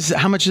 games,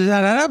 how much does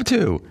that add up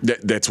to?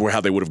 That's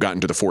how they would have gotten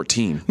to the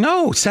 14.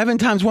 No, 7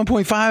 times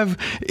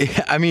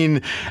 1.5. I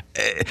mean,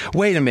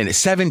 wait a minute.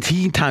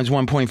 17 times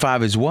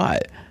 1.5 is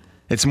what?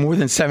 It's more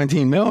than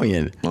 17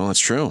 million. Well, that's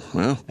true.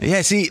 Well,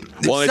 yeah. See,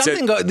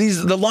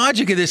 the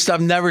logic of this stuff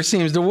never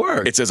seems to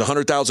work. It says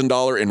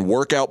 $100,000 in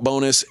workout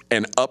bonus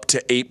and up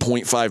to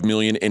 $8.5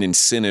 million in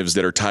incentives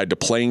that are tied to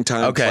playing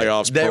time,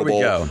 playoffs, Pro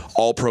Bowl,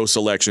 All Pro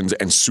selections,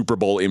 and Super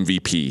Bowl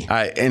MVP. All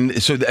right,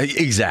 and so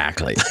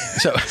exactly.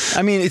 So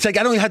I mean, it's like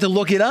I don't even have to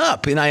look it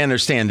up, and I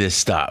understand this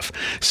stuff.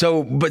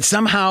 So, but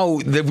somehow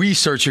the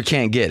researcher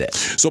can't get it.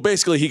 So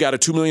basically, he got a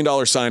 $2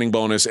 million signing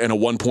bonus and a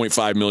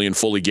 $1.5 million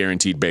fully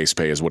guaranteed base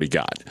pay is what he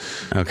got.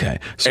 Okay.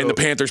 So, and the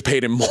Panthers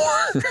paid him more.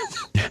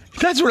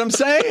 That's what I'm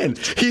saying.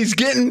 He's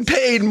getting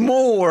paid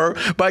more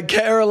by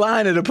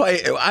Carolina to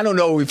play. I don't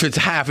know if it's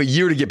half a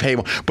year to get paid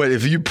more, but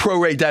if you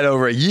prorate that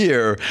over a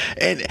year,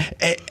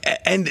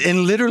 and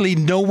literally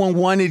no one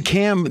wanted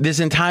Cam this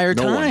entire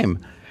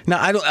time. Now,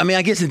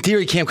 I guess in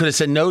theory, Cam could have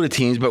said no to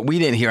teams, but we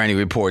didn't hear any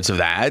reports of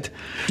that.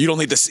 You don't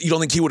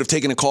think he would have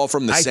taken a call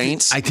from the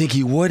Saints? I think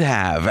he would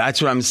have. That's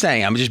what I'm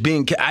saying. I'm just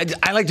being.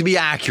 I like to be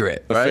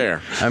accurate. Right?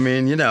 Fair. I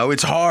mean,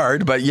 it's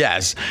hard, but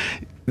yes,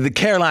 the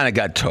Carolina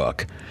got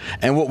took.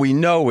 And what we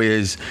know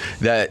is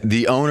that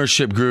the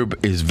ownership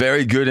group is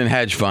very good in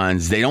hedge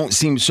funds. They don't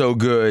seem so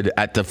good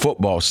at the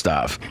football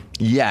stuff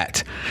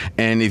yet.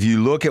 And if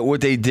you look at what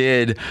they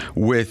did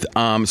with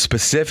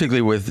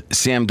specifically with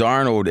Sam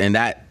Darnold and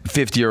that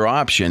 5th-year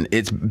option,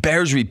 it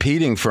bears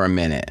repeating for a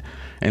minute.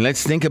 And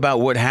let's think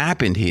about what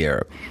happened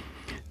here.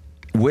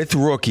 With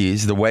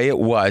rookies, the way it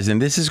was, and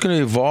this is going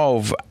to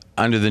evolve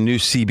under the new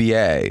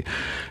CBA,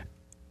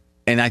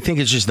 and I think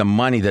it's just the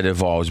money that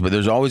evolves, but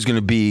there's always going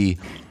to be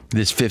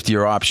this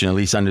 5th-year option, at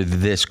least under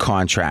this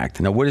contract.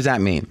 Now, what does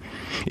that mean?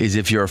 Is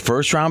if you're a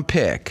first-round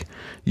pick,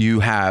 you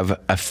have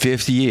a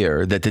 5th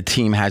year that the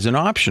team has an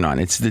option on.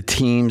 It's the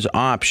team's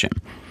option.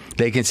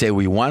 They can say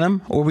we want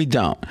him or we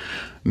don't.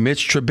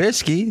 Mitch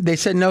Trubisky, they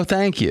said no,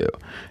 thank you.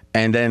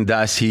 And then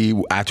thus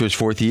after his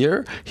 4th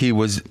year, he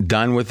was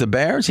done with the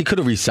Bears. He could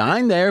have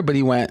resigned there, but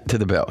he went to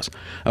the Bills.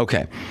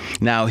 Okay.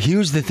 Now,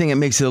 here's the thing that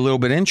makes it a little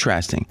bit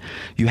interesting.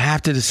 You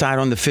have to decide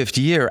on the 5th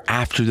year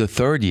after the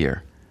 3rd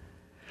year.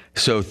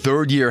 So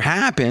 3rd year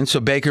happened. So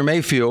Baker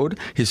Mayfield,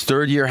 his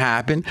 3rd year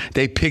happened.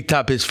 They picked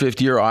up his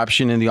 5th year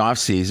option in the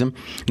offseason.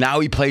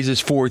 Now he plays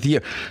his 4th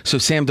year. So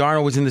Sam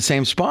Darnold was in the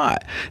same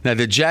spot. Now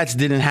the Jets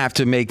didn't have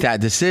to make that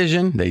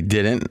decision. They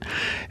didn't.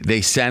 They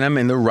sent him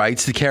in the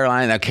rights to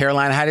Carolina. Now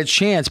Carolina had a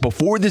chance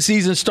before the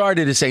season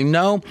started to say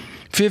no.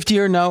 5th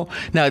year, no.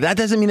 Now, that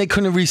doesn't mean they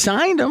couldn't have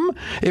re-signed him.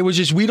 It was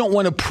just we don't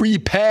want to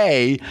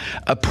prepay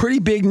a pretty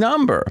big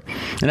number.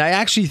 And I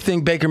actually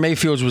think Baker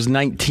Mayfield's was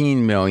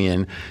 $19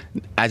 million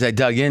as I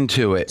dug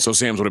into it. So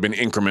Sam's would have been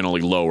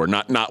incrementally lower,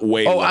 not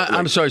way lower.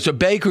 I'm sorry. So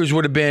Baker's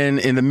would have been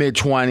in the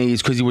mid-20s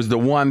because he was the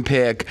 1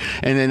 pick.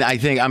 And then I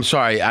think, I'm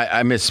sorry,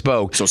 I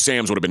misspoke. So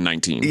Sam's would have been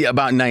 19. Yeah,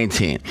 about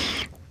 19.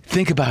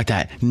 Think about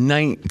that.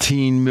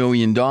 $19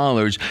 million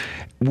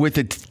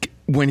with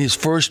when his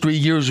first 3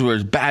 years were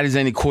as bad as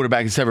any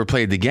quarterback that's ever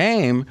played the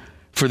game,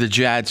 for the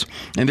Jets,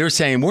 and they're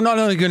saying, we're not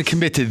only going to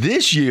commit to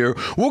this year,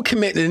 we'll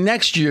commit to the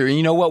next year. And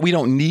you know what? We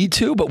don't need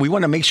to, but we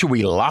want to make sure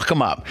we lock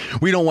them up.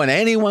 We don't want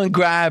anyone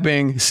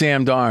grabbing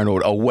Sam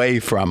Darnold away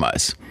from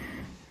us.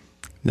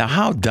 Now,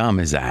 how dumb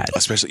is that?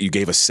 Especially you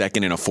gave a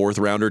second and a fourth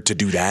rounder to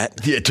do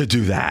that? Yeah, to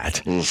do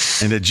that. And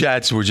the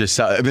Jets were just,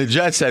 the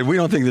Jets said, we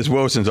don't think this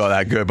Wilson's all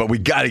that good, but we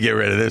got to get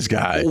rid of this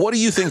guy. What do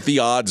you think the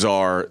odds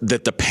are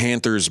that the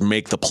Panthers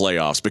make the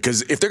playoffs?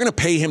 Because if they're going to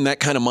pay him that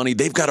kind of money,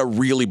 they've got to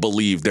really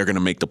believe they're going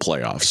to make the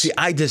playoffs. See,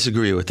 I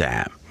disagree with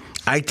that.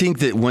 I think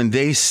that when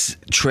they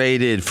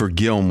traded for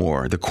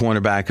Gilmore, the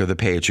cornerback of the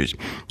Patriots,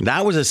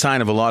 that was a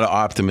sign of a lot of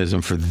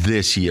optimism for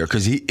this year,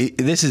 because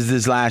this is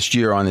his last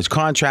year on his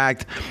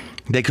contract.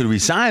 They could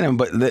re-sign him,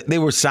 but they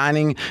were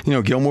signing,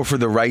 Gilmore for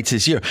the rights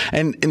this year.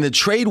 And the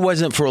trade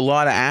wasn't for a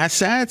lot of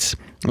assets.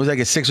 It was like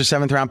a 6th or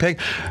 7th round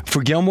pick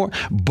for Gilmore,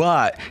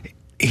 but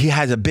he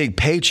has a big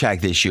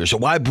paycheck this year. So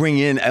why bring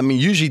in,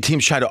 usually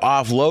teams try to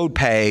offload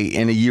pay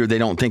in a year they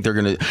don't think they're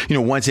going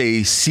to, once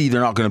they see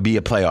they're not going to be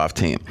a playoff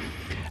team.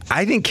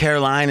 I think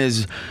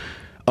Carolina's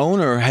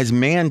owner has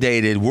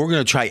mandated we're going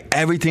to try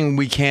everything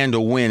we can to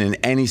win in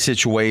any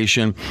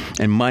situation,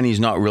 and money's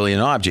not really an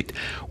object,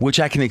 which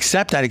I can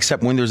accept that,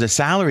 except when there's a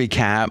salary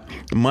cap,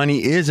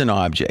 money is an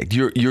object.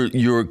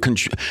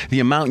 The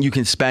amount you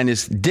can spend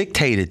is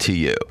dictated to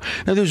you.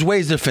 Now, there's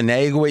ways to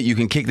finagle it. You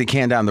can kick the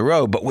can down the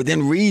road, but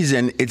within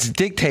reason, it's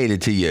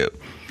dictated to you.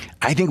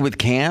 I think with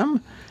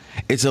Cam,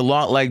 it's a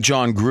lot like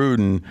John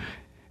Gruden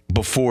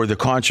before the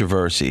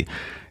controversy.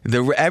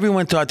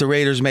 Everyone thought the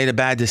Raiders made a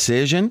bad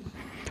decision.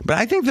 But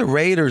I think the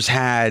Raiders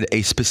had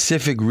a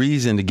specific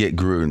reason to get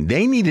Gruden.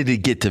 They needed to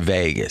get to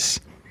Vegas.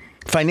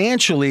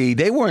 Financially,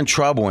 they were in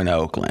trouble in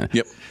Oakland.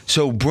 Yep.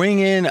 So bring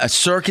in a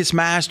circus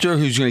master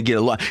who's going to get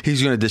a lot.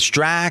 He's going to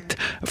distract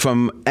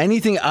from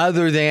anything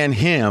other than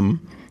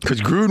him, because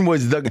Gruden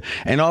was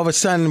and all of a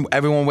sudden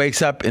everyone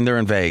wakes up and they're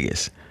in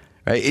Vegas.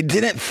 Right? It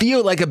didn't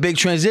feel like a big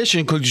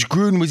transition because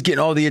Gruden was getting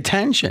all the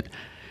attention.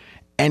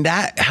 And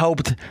that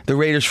helped the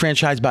Raiders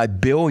franchise by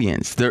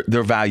billions, their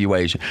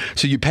valuation.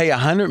 So you pay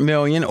 $100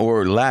 million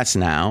or less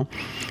now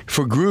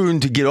for Gruden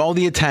to get all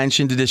the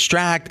attention, to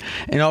distract,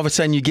 and all of a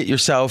sudden you get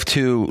yourself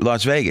to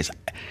Las Vegas.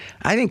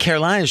 I think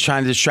Carolina is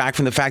trying to distract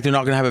from the fact they're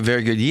not going to have a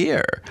very good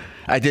year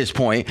at this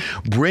point.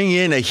 Bring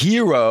in a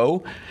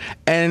hero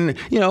and,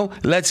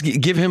 let's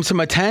give him some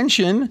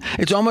attention.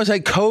 It's almost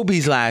like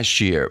Kobe's last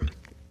year.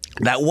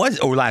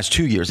 Or last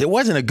 2 years. It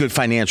wasn't a good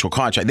financial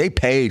contract. They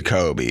paid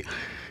Kobe.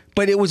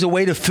 But it was a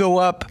way to fill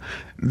up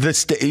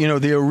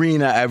the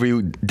arena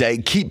every day,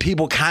 keep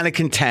people kind of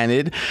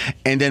contented,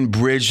 and then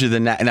bridge to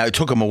the next. Now, it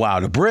took them a while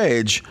to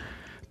bridge,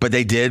 but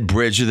they did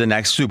bridge to the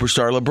next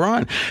superstar,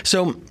 LeBron.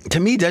 So, to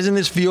me, doesn't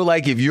this feel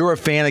like if you're a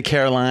fan of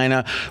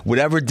Carolina,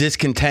 whatever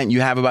discontent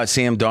you have about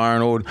Sam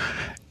Darnold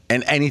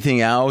and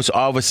anything else,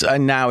 all of a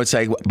sudden now it's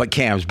like, but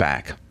Cam's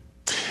back.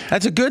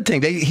 That's a good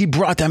thing. He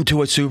brought them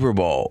to a Super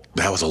Bowl.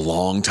 That was a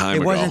long time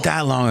ago. It wasn't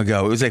that long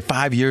ago. It was like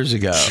 5 years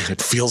ago.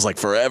 It feels like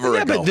forever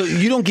ago. But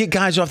you don't get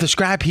guys off the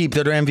scrap heap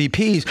that are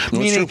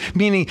MVPs,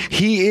 meaning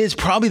he is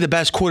probably the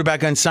best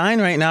quarterback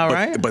unsigned right now,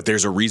 right? But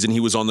there's a reason he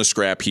was on the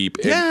scrap heap,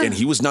 and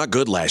he was not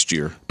good last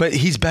year. But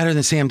he's better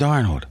than Sam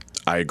Darnold.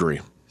 I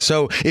agree.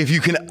 So if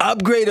you can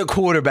upgrade a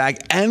quarterback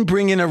and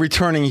bring in a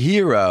returning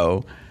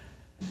hero,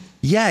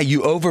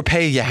 you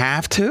overpay, you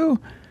have to.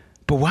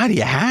 But why do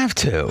you have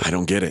to? I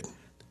don't get it.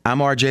 I'm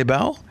RJ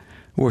Bell.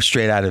 We're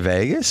straight out of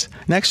Vegas.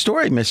 Next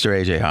story, Mr.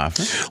 AJ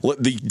Hoffman.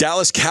 The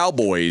Dallas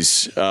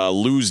Cowboys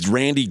lose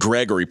Randy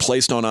Gregory,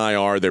 placed on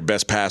IR, their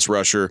best pass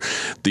rusher.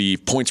 The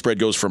point spread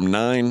goes from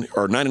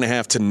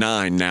 9.5 to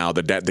 9 now.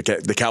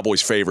 The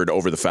Cowboys favored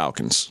over the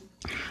Falcons.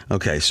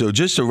 Okay, so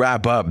just to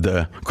wrap up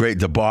the great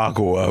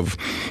debacle of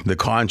the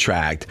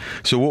contract,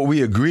 so what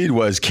we agreed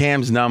was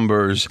Cam's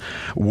numbers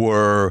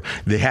were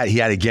he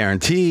had a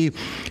guarantee,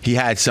 he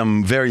had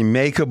some very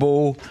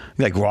makeable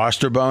like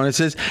roster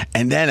bonuses,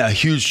 and then a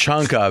huge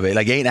chunk of it,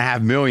 like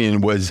 $8.5 million,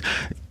 was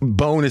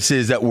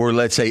bonuses that were,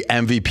 let's say,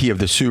 MVP of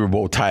the Super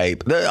Bowl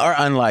type. That are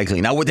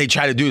unlikely. Now, what they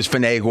try to do is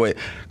finagle it,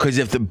 because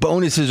if the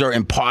bonuses are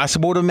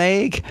impossible to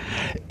make,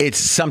 it's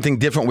something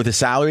different with the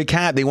salary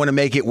cap. They want to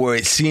make it where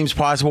it seems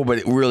possible, but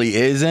it really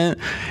isn't.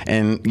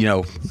 And,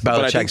 Belichick's...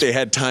 But I think they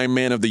had Time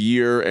Man of the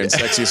Year and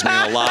Sexiest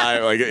Man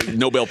Alive, like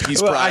Nobel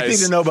Peace Prize. I think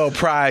the Nobel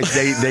Prize,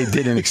 they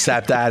didn't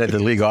accept that at the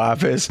league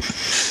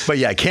office. But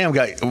yeah, Cam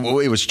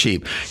it was cheap.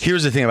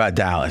 Here's the thing about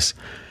Dallas.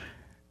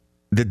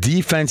 The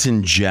defense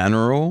in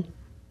general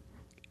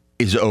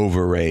is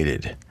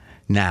overrated.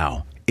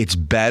 Now, it's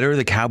better,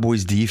 the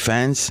Cowboys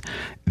defense,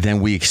 than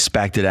we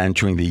expected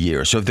entering the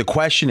year. So if the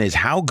question is,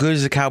 how good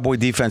is the Cowboy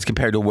defense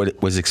compared to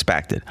what was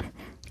expected?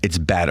 It's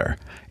better.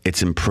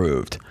 It's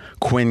improved.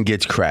 Quinn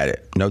gets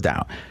credit, no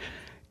doubt.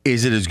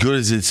 Is it as good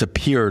as it's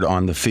appeared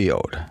on the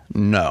field?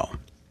 No.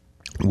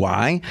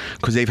 Why?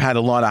 Because they've had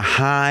a lot of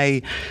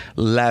high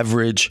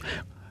leverage,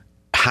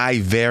 high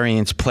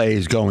variance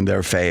plays go in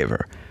their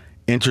favor.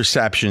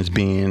 Interceptions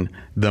being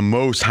the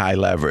most high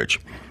leverage.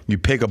 you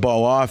pick a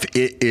ball off,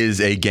 it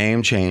is a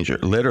game changer,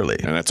 literally.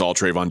 And that's all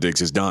Trayvon Diggs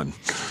has done.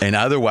 And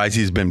otherwise,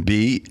 he's been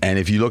beat. And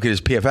if you look at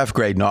his PFF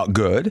grade, not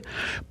good,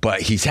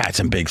 but he's had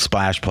some big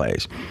splash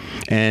plays.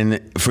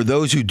 And for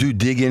those who do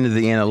dig into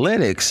the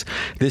analytics,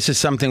 this is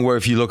something where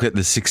if you look at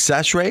the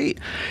success rate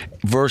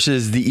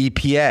versus the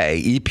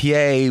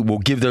EPA will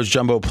give those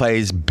jumbo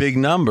plays big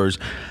numbers.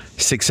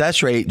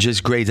 Success rate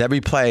just grades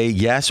every play,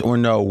 yes or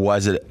no,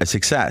 was it a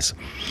success?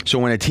 So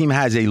when a team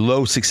has a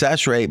low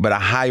success rate but a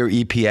higher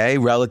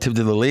EPA relative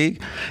to the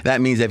league, that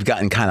means they've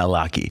gotten kind of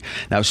lucky.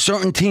 Now,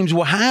 certain teams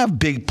will have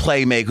big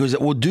playmakers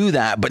that will do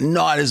that, but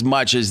not as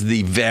much as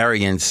the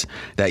variance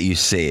that you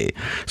see.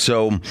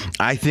 So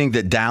I think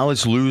that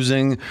Dallas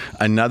losing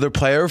another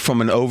player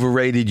from an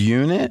overrated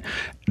unit,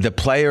 the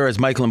player, as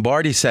Mike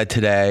Lombardi said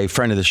today,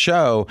 friend of the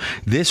show,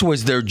 this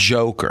was their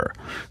joker.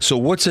 So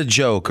what's a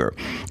joker?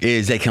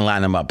 Is they can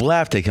line him up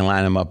left, they can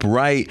line him up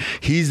right.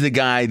 He's the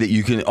guy that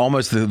you can,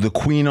 almost the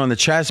queen on the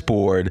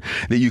chessboard,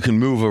 that you can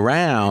move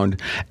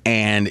around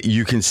and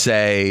you can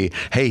say,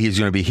 hey, he's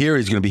going to be here,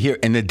 he's going to be here.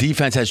 And the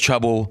defense has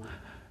trouble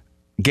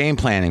game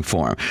planning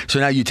for him. So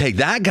now you take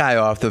that guy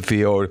off the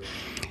field.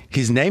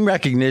 His name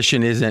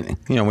recognition isn't,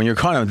 when you're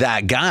calling him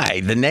that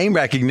guy, the name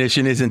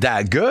recognition isn't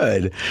that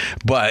good.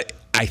 But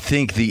I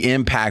think the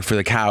impact for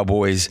the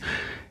Cowboys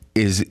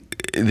is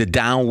the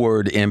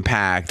downward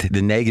impact,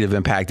 the negative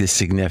impact is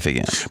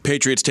significant.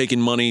 Patriots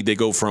taking money. They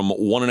go from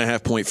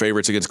 1.5-point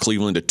favorites against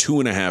Cleveland to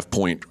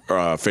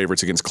 2.5-point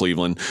favorites against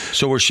Cleveland.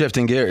 So we're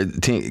shifting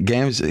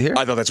games here?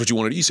 I thought that's what you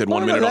wanted. You said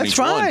 1 minute on each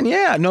one. That's fine.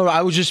 Yeah. No,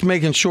 I was just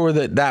making sure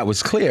that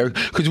was clear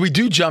because we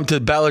do jump to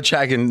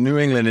Belichick and New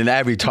England in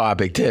every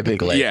topic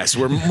typically. Yes.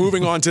 We're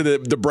moving on to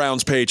the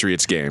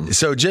Browns-Patriots game.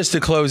 So just to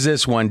close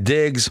this one,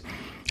 Diggs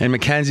and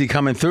McKenzie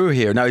coming through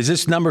here. Now, is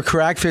this number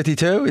correct,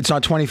 52? It's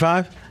not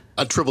 25?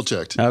 I triple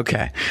checked.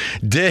 Okay.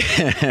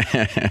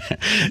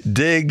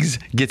 Diggs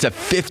gets a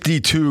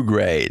 52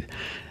 grade.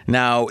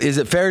 Now, is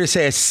it fair to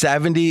say a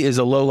 70 is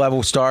a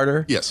low-level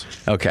starter? Yes.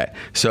 Okay.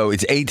 So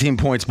it's 18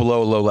 points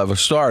below a low-level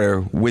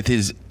starter with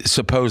his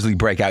supposedly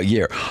breakout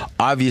year.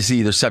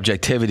 Obviously, there's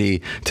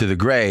subjectivity to the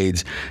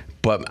grades,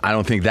 but I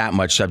don't think that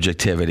much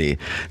subjectivity.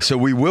 So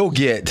we will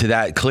get to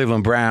that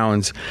Cleveland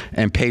Browns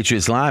and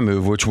Patriots line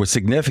move, which was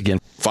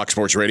significant. Fox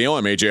Sports Radio,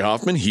 I'm A.J.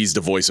 Hoffman. He's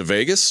the voice of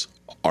Vegas,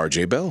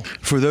 R.J. Bell.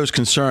 For those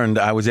concerned,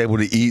 I was able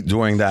to eat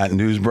during that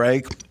news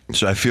break,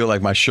 so I feel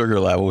like my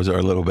sugar levels are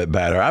a little bit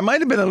better. I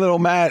might have been a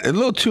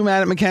little too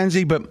mad at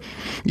McKenzie, but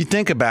you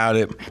think about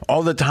it,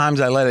 all the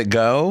times I let it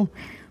go,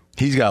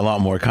 he's got a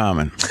lot more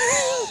coming.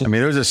 I mean,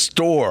 there was a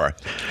store.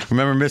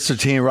 Remember Mr.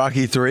 T in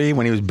Rocky 3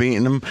 when he was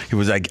beating him? He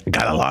was like,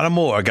 got a lot of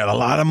more.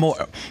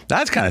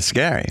 That's kind of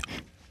scary.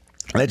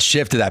 Let's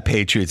shift to that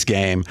Patriots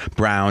game.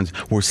 Browns,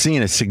 we're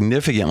seeing a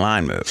significant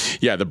line move.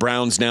 Yeah, the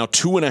Browns now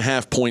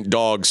 2.5-point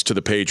dogs to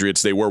the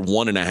Patriots. They were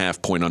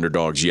 1.5-point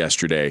underdogs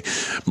yesterday.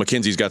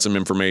 McKenzie's got some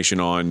information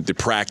on the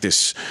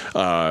practice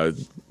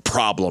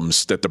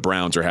problems that the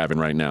Browns are having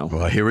right now.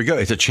 Well, here we go.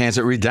 It's a chance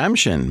at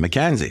redemption.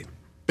 McKenzie.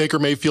 Baker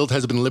Mayfield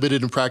has been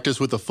limited in practice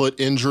with a foot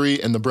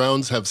injury, and the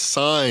Browns have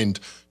signed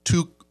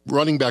 2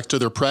 running backs to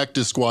their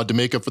practice squad to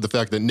make up for the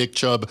fact that Nick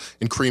Chubb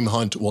and Kareem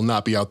Hunt will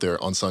not be out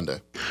there on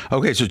Sunday.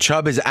 Okay, so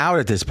Chubb is out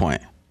at this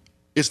point.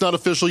 It's not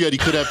official yet. He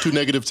could have 2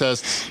 negative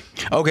tests.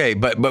 Okay,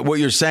 but what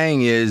you're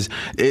saying is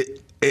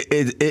it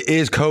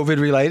is COVID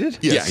related?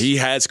 Yes. Yeah, he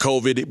has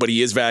COVID, but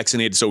he is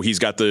vaccinated, so he's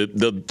got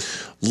the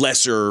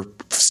lesser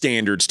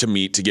standards to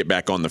meet to get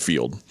back on the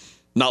field.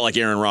 Not like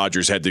Aaron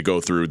Rodgers had to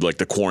go through like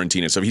the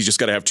quarantine and stuff. He's just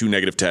got to have 2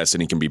 negative tests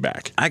and he can be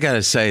back. I got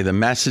to say the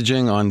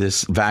messaging on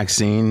this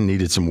vaccine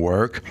needed some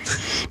work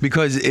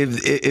because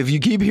if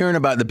you keep hearing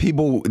about the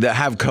people that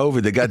have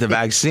COVID that got the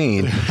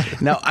vaccine,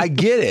 now I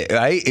get it,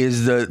 right?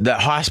 Is the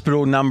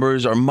hospital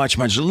numbers are much,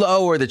 much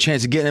lower, the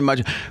chance of getting it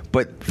much,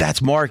 but that's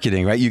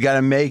marketing, right? You got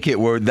to make it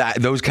where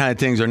those kind of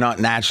things are not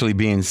naturally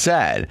being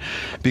said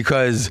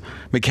because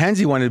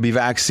McKenzie wanted to be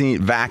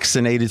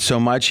vaccinated so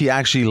much he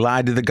actually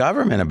lied to the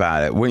government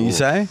about it. Wouldn't you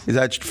say? Is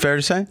that fair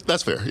to say?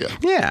 That's fair, yeah.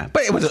 Yeah,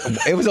 but it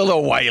was a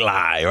little white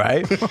lie,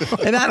 right?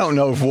 And I don't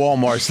know if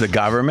Walmart's the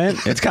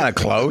government. It's kind of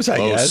close, I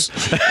guess.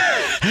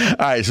 All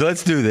right, so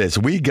let's do this.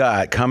 We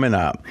got coming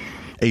up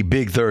a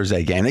big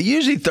Thursday game. Now,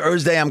 usually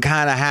Thursday I'm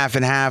kind of half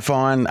and half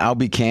on, I'll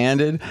be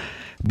candid.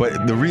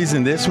 But the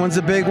reason this one's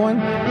a big one,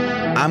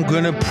 I'm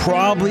going to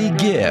probably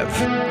give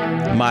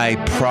my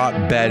prop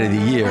bet of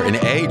the year. And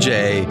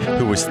AJ,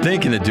 who was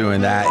thinking of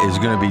doing that, is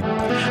going to be,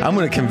 I'm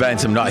going to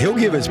convince him not. He'll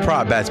give his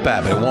prop bets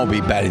back, but it won't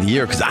be bet of the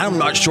year because I'm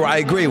not sure I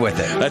agree with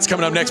it. That's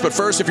coming up next. But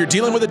first, if you're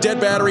dealing with a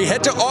dead battery,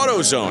 head to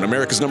AutoZone,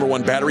 America's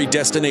 #1 battery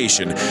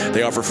destination.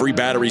 They offer free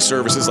battery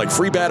services like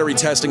free battery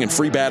testing and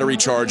free battery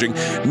charging.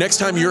 Next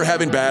time you're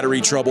having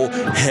battery trouble,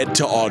 head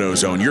to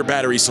AutoZone, your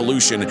battery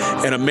solution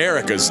and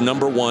America's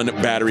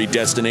 #1 battery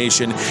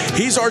destination.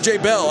 He's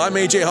RJ Bell. I'm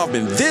AJ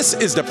Hoffman. This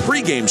is the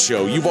pregame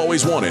show you've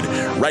always wanted,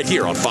 right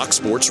here on Fox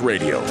Sports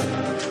Radio.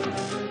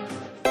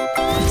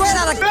 Straight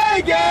out of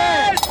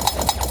Vegas!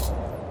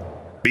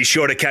 Be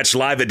sure to catch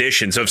live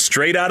editions of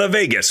Straight Out of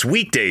Vegas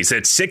weekdays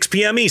at 6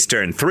 p.m.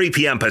 Eastern, 3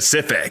 p.m.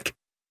 Pacific.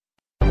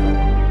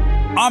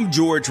 I'm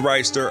George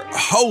Reister,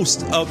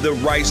 host of the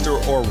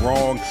Reister or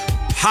Wrong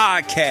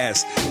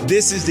podcast.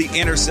 This is the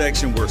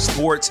intersection where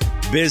sports,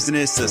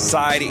 business,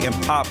 society, and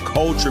pop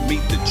culture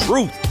meet the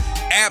truth.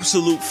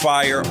 Absolute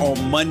fire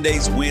on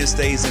Mondays,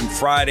 Wednesdays, and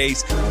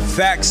Fridays.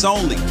 Facts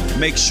only.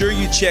 Make sure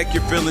you check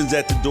your feelings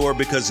at the door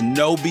because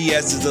no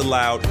BS is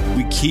allowed.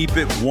 We keep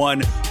it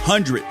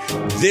 100.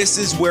 This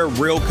is where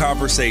real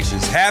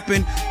conversations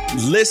happen.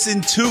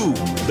 Listen to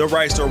the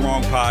Right or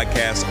Wrong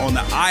podcast on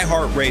the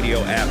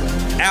iHeartRadio app,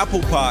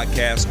 Apple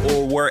Podcasts,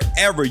 or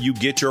wherever you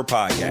get your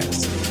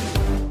podcasts.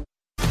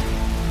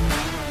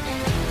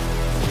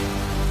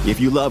 If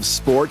you love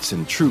sports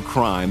and true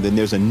crime, then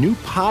there's a new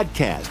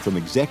podcast from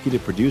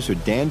executive producer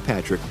Dan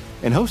Patrick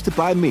and hosted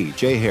by me,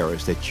 Jay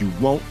Harris, that you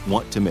won't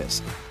want to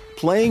miss.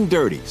 Playing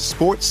Dirty: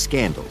 Sports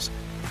Scandals.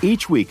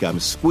 Each week, I'm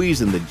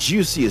squeezing the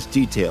juiciest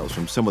details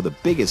from some of the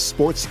biggest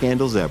sports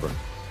scandals ever.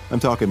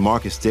 I'm talking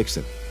Marcus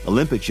Dixon,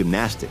 Olympic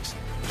gymnastics,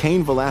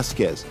 Cain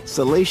Velasquez,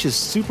 salacious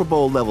Super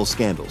Bowl-level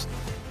scandals.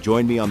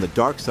 Join me on the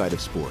dark side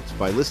of sports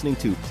by listening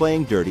to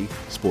Playing Dirty: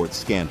 Sports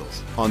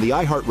Scandals on the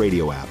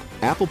iHeartRadio app,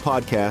 Apple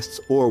Podcasts,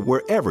 or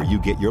wherever you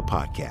get your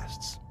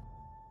podcasts.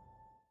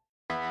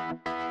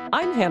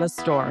 I'm Hannah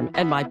Storm,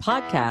 and my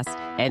podcast,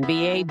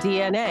 NBA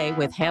DNA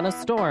with Hannah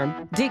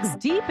Storm, digs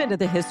deep into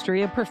the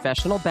history of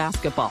professional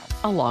basketball,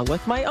 along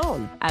with my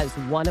own, as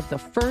one of the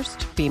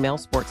first female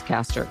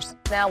sportscasters.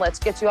 Now let's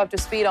get you up to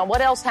speed on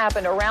what else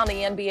happened around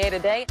the NBA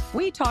today.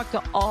 We talked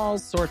to all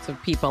sorts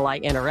of people I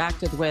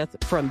interacted with,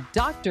 from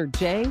Dr.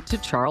 J to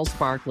Charles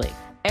Barkley,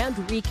 and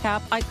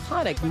recap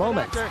iconic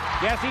moments.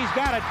 Yes, he's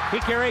got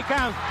it. Here he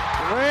comes.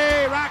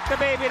 Way rock the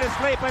baby to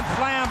sleep and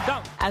slam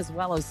dunk. As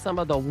well as some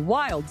of the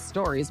wild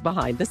stories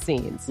behind the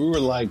scenes. We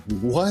were like,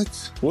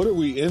 what? What are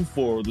we in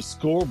for? The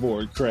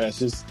scoreboard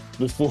crashes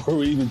before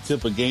we even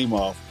tip a game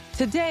off.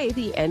 Today,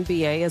 the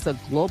NBA is a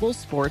global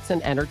sports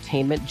and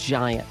entertainment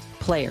giant.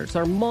 Players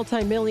are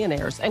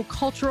multimillionaires and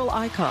cultural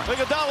icons.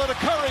 Iguodala to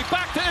Curry,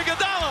 back to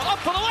Iguodala, up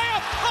for the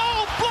layup.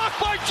 Oh,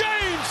 blocked by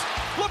James.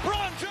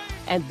 LeBron James.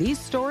 And these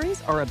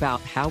stories are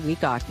about how we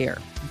got here,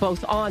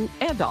 both on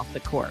and off the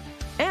court.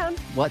 And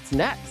what's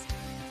next?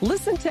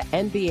 Listen to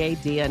NBA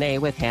DNA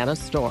with Hannah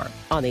Storm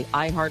on the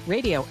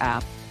iHeartRadio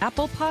app,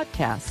 Apple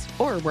Podcasts,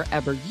 or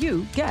wherever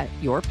you get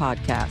your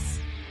podcasts.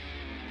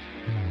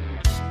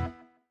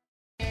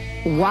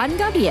 Juan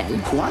Gabriel.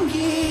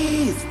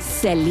 Juanquis.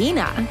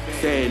 Selena.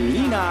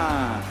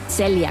 Selena.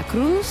 Celia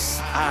Cruz.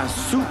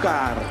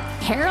 Azúcar.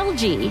 Harold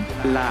G.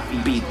 La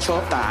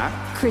Bichota.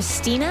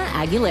 Christina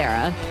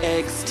Aguilera.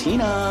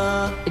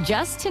 Ex-Tina.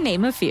 Just to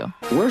name a few.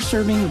 We're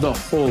serving the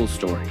whole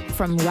story.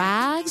 From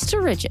rags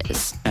to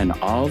riches. And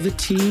all the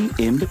tea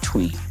in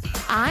between.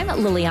 I'm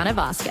Liliana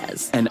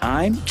Vasquez. And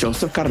I'm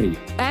Joseph Carrillo.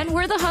 And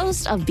we're the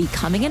host of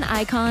Becoming an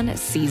Icon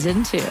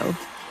Season 2.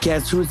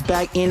 Guess who's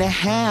back in the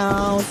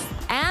house?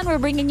 And we're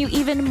bringing you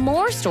even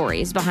more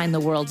stories behind the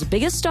world's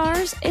biggest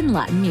stars in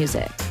Latin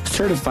music.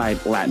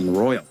 Certified Latin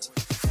royalty.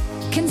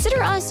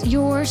 Consider us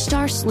your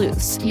star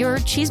sleuths, your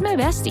chisme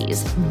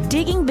besties,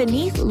 digging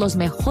beneath los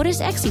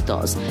mejores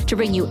éxitos to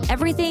bring you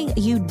everything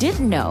you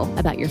didn't know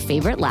about your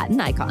favorite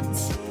Latin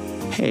icons.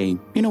 Hey,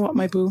 you know what,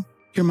 my boo?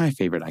 You're my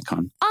favorite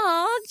icon.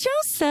 Aw,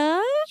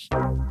 Joseph.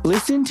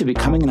 Listen to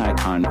Becoming an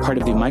Icon, part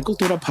of the Michael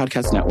Dura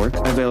Podcast Network,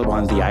 available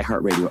on the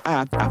iHeartRadio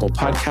app, Apple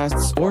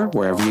Podcasts, or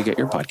wherever you get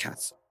your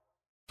podcasts.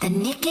 The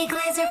Nikki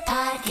Glaser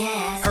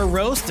Podcast. Her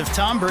roast of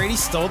Tom Brady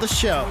stole the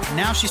show.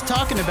 Now she's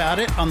talking about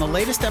it on the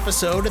latest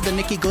episode of the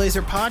Nikki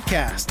Glaser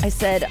Podcast. I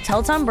said,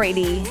 tell Tom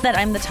Brady that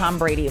I'm the Tom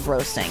Brady of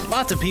roasting.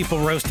 Lots of people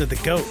roasted the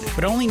GOAT,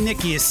 but only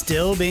Nikki is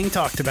still being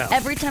talked about.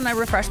 Every time I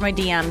refresh my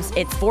DMs,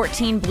 it's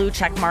 14 blue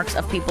check marks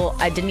of people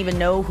I didn't even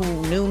know who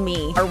knew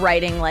me are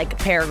writing like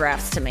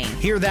paragraphs to me.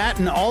 Hear that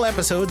in all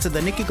episodes of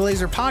the Nikki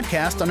Glaser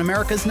Podcast on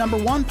America's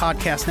 #1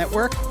 podcast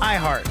network,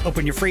 iHeart.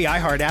 Open your free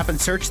iHeart app and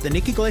search the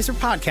Nikki Glaser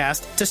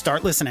Podcast to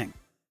start listening.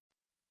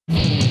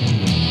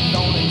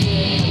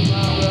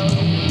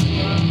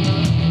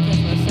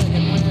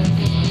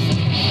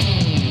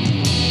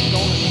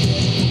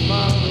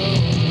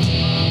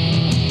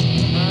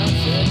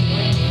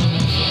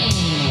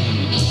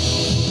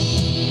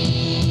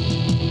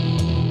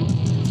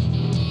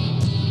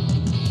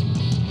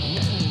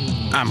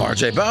 I'm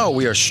RJ Bell.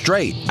 We are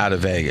straight out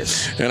of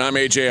Vegas. And I'm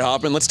AJ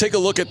Hoffman. Let's take a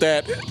look at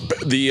that,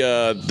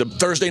 the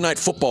Thursday night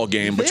football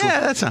game. Yeah,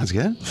 that sounds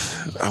good.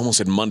 I almost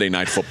said Monday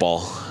night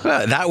football.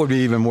 That would be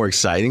even more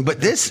exciting.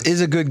 But this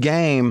is a good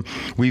game.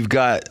 We've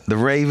got the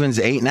Ravens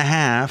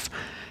 8.5,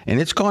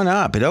 and it's gone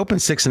up. It opened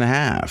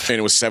 6.5. And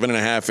it was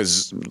 7.5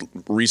 as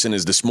recent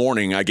as this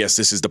morning. I guess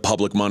this is the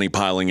public money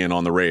piling in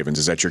on the Ravens.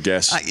 Is that your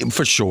guess?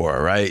 For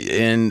sure, right?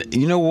 And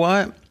you know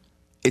what?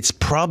 It's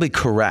probably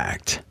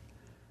correct.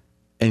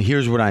 And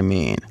here's what I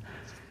mean.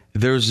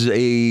 There's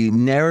a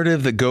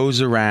narrative that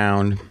goes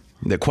around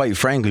that, quite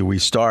frankly, we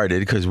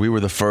started because we were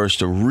the first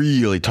to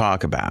really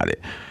talk about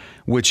it,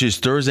 which is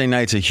Thursday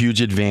night's a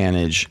huge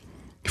advantage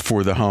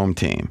for the home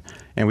team.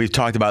 And we've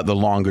talked about the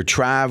longer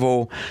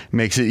travel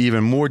makes it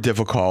even more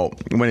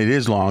difficult when it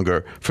is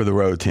longer for the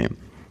road team.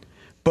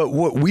 But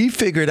what we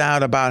figured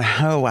out about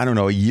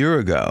a year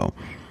ago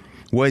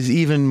was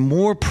even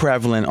more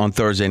prevalent on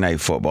Thursday Night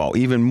Football,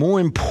 even more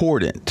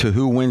important to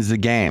who wins the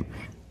game,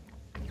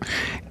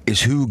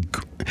 is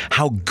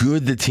how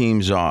good the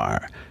teams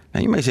are.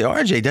 Now you may say,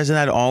 RJ, doesn't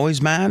that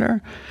always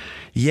matter?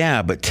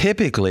 Yeah, but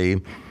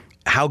typically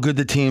how good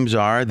the teams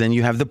are, then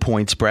you have the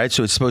point spread,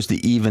 so it's supposed to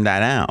even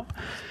that out.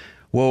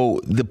 Well,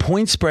 the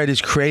point spread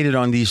is created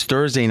on these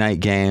Thursday night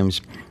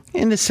games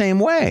in the same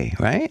way,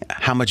 right?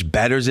 How much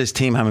better is this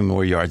team? How many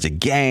more yards a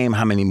game?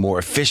 How many more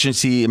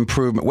efficiency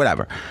improvement?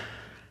 Whatever.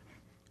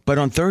 But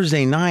on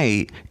Thursday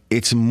night,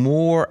 it's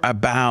more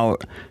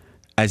about,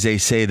 as they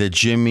say, the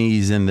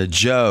Jimmies and the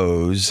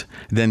Joes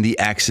than the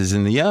X's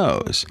and the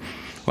O's,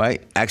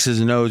 right? X's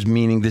and O's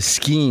meaning the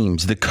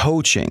schemes, the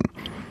coaching.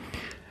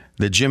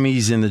 The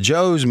Jimmies and the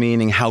Joes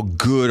meaning how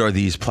good are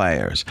these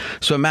players.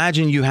 So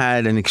imagine you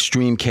had an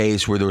extreme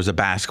case where there was a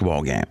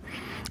basketball game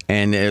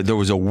and there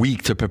was a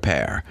week to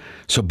prepare.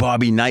 So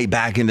Bobby Knight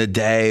back in the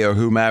day or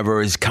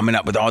whomever is coming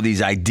up with all these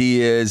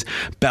ideas.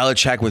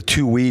 Belichick with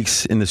 2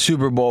 weeks in the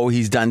Super Bowl.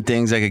 He's done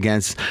things like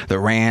against the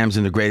Rams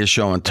and the greatest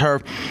show on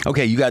turf.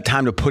 Okay, you got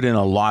time to put in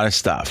a lot of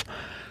stuff.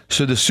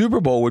 So the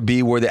Super Bowl would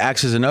be where the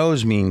X's and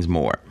O's means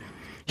more.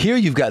 Here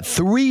you've got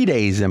 3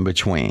 days in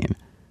between.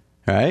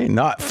 Right?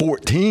 Not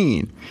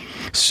 14.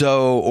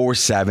 So, or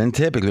 7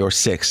 typically, or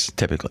 6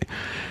 typically.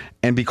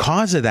 And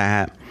because of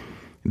that,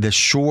 the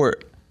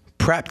short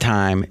prep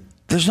time,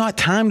 there's not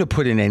time to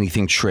put in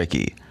anything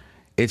tricky.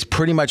 It's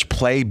pretty much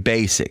play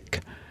basic.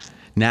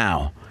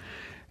 Now,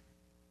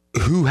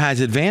 who has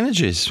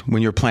advantages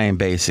when you're playing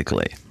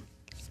basically?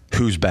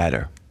 Who's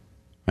better?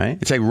 Right?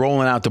 It's like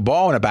rolling out the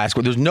ball in a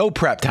basketball. There's no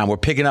prep time. We're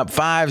picking up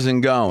fives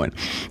and going.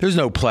 There's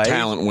no play.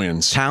 Talent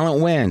wins.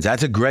 Talent wins.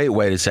 That's a great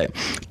way to say it.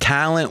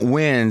 Talent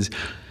wins.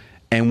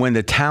 And when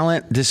the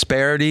talent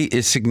disparity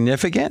is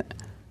significant,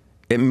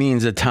 it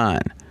means a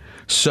ton.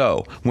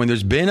 So when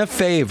there's been a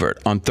favorite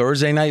on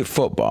Thursday Night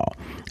Football,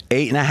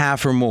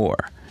 8.5 or more,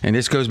 and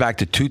this goes back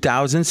to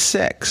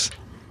 2006,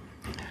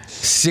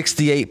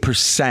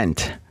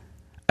 68%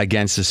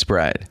 against the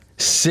spread.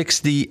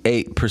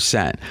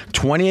 68%.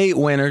 28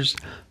 winners,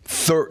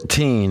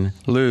 13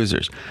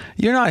 losers.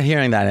 You're not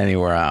hearing that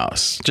anywhere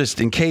else,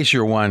 just in case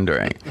you're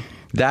wondering.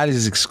 That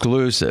is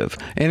exclusive.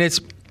 And it's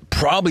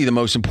probably the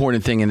most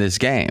important thing in this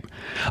game.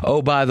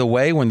 Oh, by the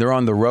way, when they're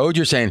on the road,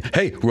 you're saying,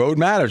 hey, road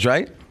matters,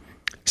 right?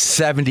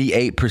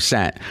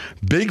 78%.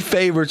 Big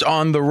favorites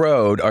on the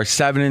road are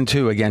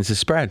 7-2 against the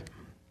spread.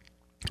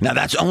 Now,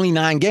 that's only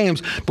 9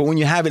 games, but when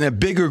you have it in a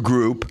bigger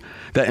group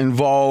that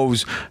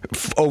involves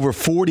over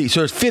 40,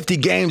 so there's 50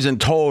 games in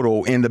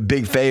total in the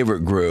big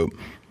favorite group,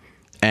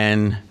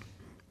 and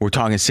we're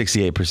talking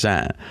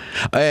 68%.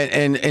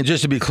 And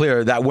just to be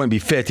clear, that wouldn't be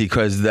 50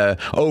 because the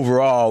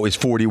overall is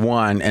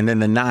 41, and then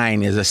the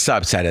 9 is a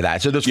subset of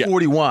that. So there's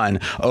 41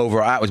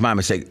 overall. That was my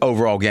mistake,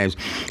 overall games.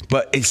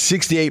 But it's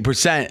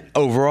 68%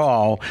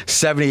 overall,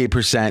 78%,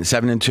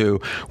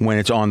 7-2 when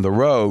it's on the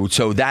road.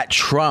 So that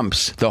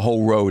trumps the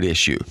whole road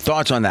issue.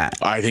 Thoughts on that?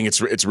 I think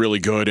it's really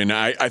good, and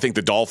I think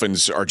the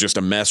Dolphins are just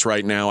a mess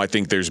right now. I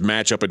think there's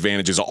matchup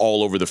advantages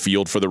all over the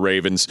field for the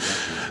Ravens.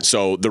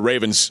 So the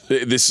Ravens,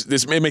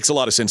 it makes a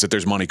lot of sense that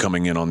there's money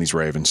coming in on these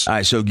Ravens. All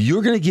right, so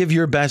you're going to give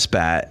your best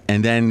bet,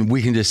 and then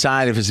we can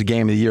decide if it's a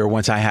game of the year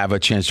once I have a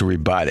chance to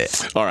rebut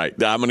it. All right,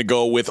 I'm going to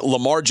go with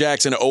Lamar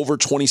Jackson over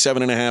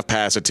 27.5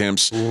 pass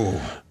attempts. Ooh.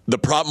 The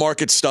prop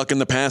market's stuck in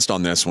the past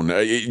on this one.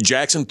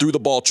 Jackson threw the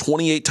ball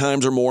 28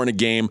 times or more in a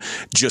game,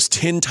 just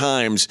 10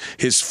 times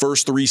his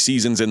first 3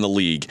 seasons in the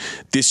league.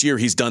 This year,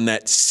 he's done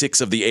that 6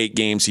 of the 8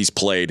 games he's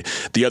played.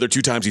 The other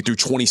 2 times, he threw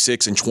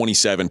 26 and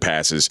 27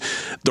 passes.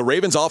 The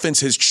Ravens' offense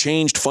has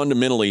changed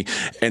fundamentally,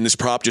 and this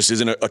prop just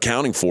isn't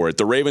accounting for it.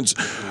 The Ravens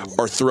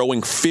are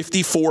throwing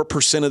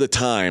 54% of the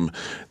time.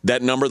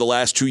 That number the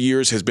last 2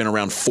 years has been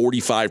around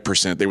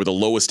 45%. They were the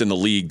lowest in the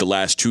league the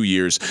last 2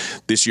 years.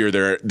 This year,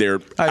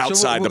 they're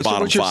outside the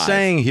bottom 5. So what you're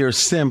saying here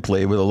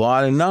simply with a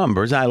lot of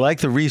numbers, I like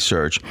the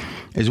research,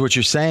 is what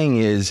you're saying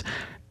is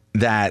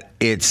that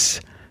it's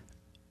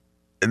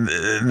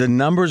the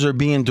numbers are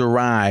being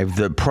derived,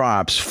 the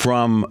props,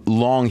 from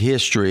long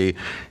history,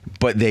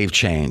 but they've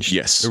changed.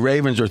 Yes. The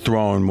Ravens are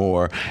throwing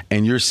more,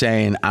 and you're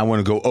saying I want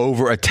to go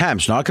over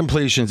attempts, not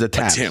completions,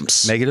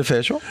 attempts. Make it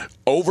official.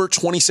 Over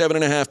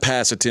 27.5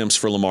 pass attempts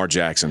for Lamar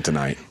Jackson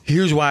tonight.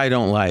 Here's why I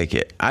don't like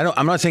it.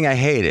 I'm not saying I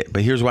hate it,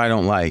 but here's why I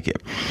don't like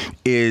it.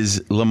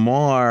 Is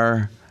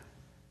Lamar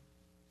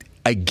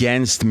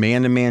against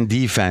man-to-man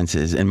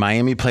defenses, and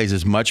Miami plays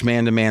as much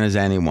man-to-man as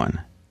anyone,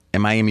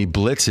 and Miami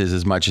blitzes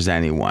as much as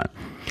anyone,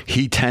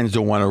 he tends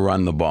to want to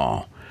run the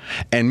ball.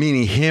 And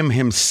meaning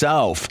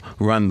himself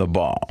run the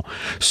ball.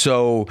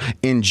 So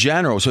in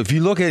general, so if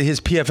you look at his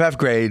PFF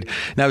grade,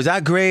 now is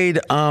that grade?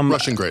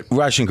 Rushing grade.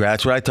 Rushing grade,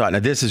 that's what I thought. Now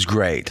this is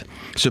great.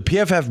 So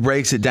PFF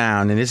breaks it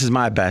down, and this is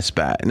my best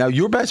bet. Now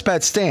your best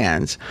bet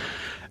stands.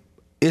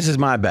 This is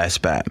my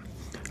best bet.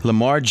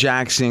 Lamar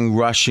Jackson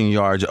rushing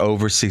yards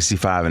over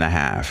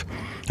 65.5.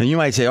 And you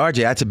might say,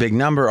 RJ, that's a big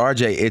number.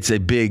 RJ, it's a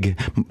big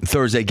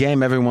Thursday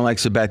game. Everyone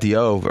likes to bet the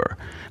over.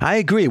 I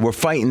agree. We're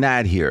fighting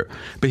that here.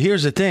 But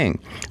here's the thing.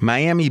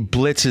 Miami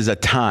blitzes a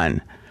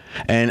ton.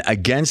 And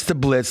against the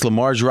blitz,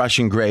 Lamar's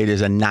rushing grade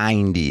is a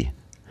 90.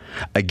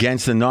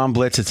 Against the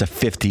non-blitz, it's a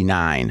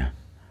 59.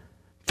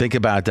 Think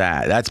about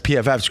that. That's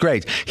PFF's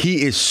grades.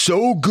 He is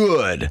so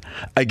good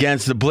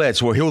against the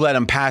blitz where he'll let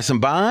him pass him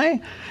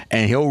by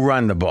and he'll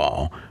run the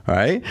ball,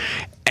 right?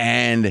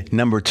 And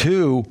number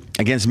 2,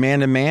 against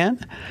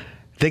man-to-man,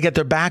 they get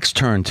their backs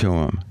turned to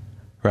him,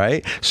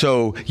 right?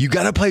 So you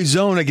got to play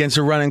zone against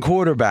a running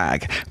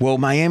quarterback. Well,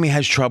 Miami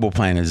has trouble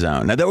playing a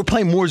zone. Now, they were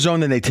playing more zone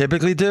than they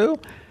typically do.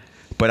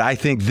 But I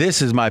think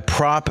this is my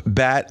prop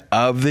bet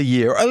of the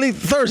year. Or at least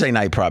Thursday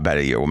night prop bet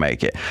of the year will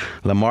make it.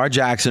 Lamar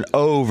Jackson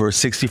over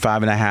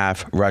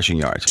 65.5 rushing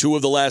yards. 2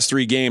 of the last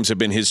 3 games have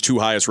been his 2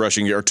 highest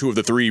rushing, or 2 of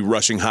the 3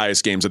 rushing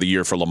highest games of the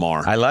year for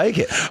Lamar. I like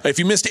it. If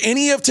you missed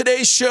any of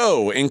today's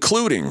show,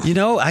 including...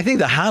 I think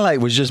the highlight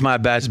was just my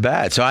best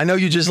bet. So I know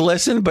you just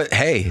listened, but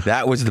hey,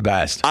 that was the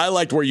best. I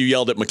liked where you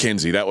yelled at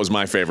McKenzie. That was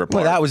my favorite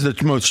part. Well, that was the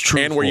most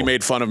truthful. And where you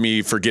made fun of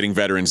me for getting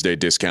Veterans Day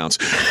discounts.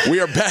 We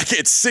are back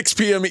at 6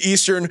 p.m.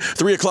 Eastern,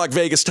 3 o'clock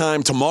Vegas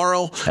time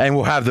tomorrow. And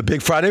we'll have the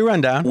Big Friday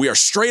Rundown. We are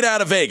straight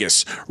out of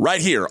Vegas, right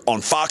here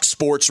on Fox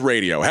Sports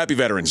Radio. Happy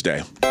Veterans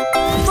Day.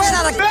 Straight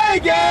out of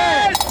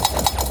Vegas!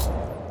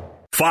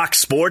 Fox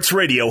Sports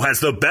Radio has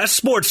the best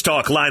sports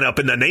talk lineup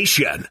in the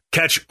nation.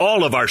 Catch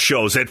all of our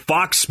shows at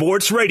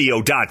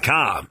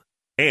foxsportsradio.com.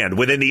 And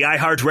within the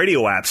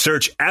iHeartRadio app,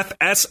 search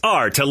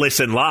FSR to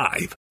listen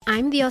live.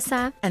 I'm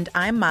Diosa. And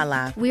I'm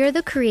Mala. We are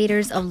the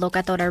creators of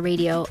Locatora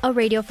Radio, a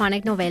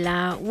radiophonic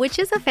novela, which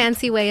is a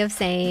fancy way of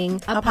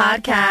saying a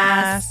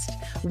podcast.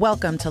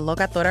 Welcome to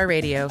Locatora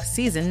Radio,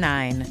 Season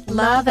 9.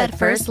 Love at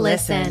first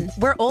listen.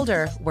 We're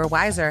older, we're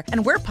wiser,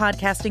 and we're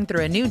podcasting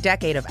through a new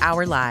decade of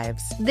our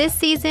lives. This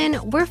season,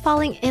 we're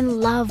falling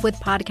in love with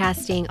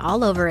podcasting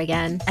all over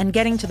again. And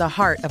getting to the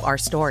heart of our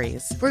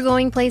stories. We're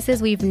going places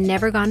we've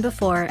never gone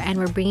before, and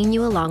we're bringing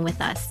you along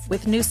with us.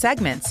 With new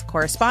segments,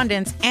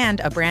 correspondence, and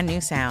a brand new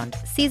sound.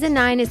 Season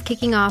 9 is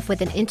kicking off with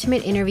an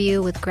intimate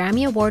interview with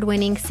Grammy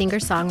Award-winning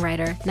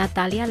singer-songwriter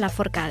Natalia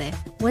Lafourcade.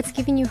 What's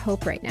giving you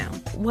hope right now?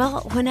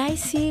 Well, when I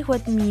see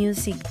what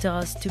music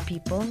does to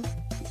people,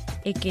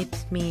 it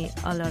gives me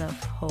a lot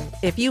of hope.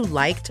 If you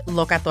liked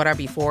Locatora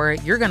before,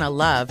 you're going to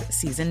love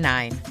Season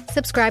 9.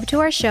 Subscribe to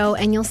our show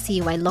and you'll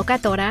see why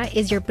Locatora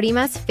is your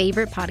prima's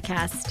favorite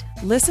podcast.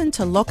 Listen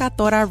to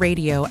Locatora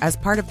Radio as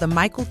part of the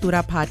My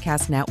Cultura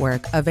Podcast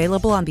Network,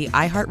 available on the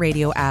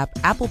iHeartRadio app,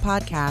 Apple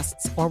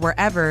Podcasts, or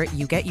wherever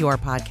you get your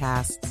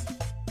podcasts.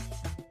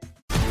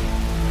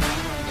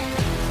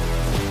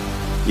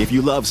 If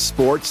you love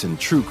sports and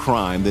true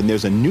crime, then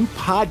there's a new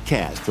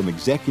podcast from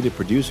executive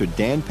producer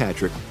Dan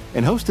Patrick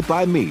and hosted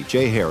by me,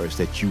 Jay Harris,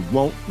 that you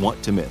won't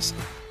want to miss.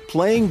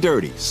 Playing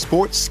Dirty: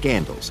 Sports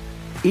Scandals.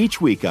 Each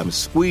week, I'm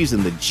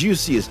squeezing the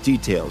juiciest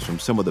details from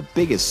some of the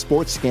biggest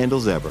sports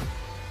scandals ever.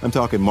 I'm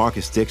talking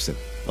Marcus Dixon,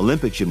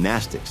 Olympic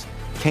gymnastics,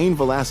 Cain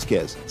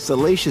Velasquez,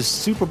 salacious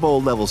Super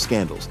Bowl-level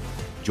scandals.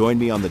 Join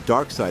me on the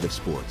dark side of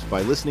sports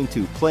by listening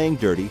to Playing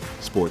Dirty: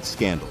 Sports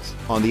Scandals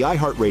on the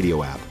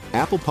iHeartRadio app,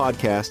 Apple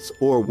Podcasts,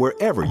 or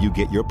wherever you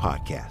get your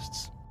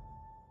podcasts.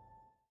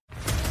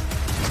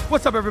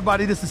 What's up,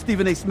 everybody? This is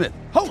Stephen A. Smith,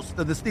 host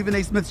of the Stephen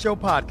A. Smith Show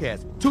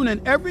podcast. Tune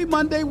in every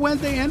Monday,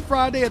 Wednesday, and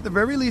Friday at the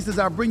very least as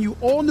I bring you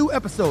all new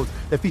episodes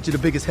that feature the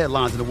biggest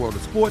headlines in the world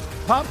of sports,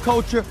 pop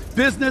culture,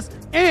 business,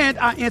 and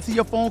I answer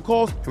your phone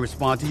calls and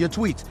respond to your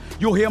tweets.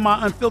 You'll hear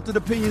my unfiltered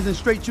opinions and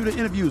straight-shooter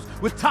interviews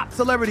with top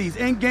celebrities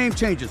and game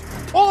changers.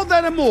 All of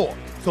that and more.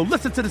 So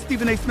listen to the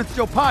Stephen A. Smith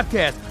Show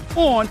podcast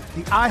on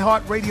the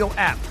iHeartRadio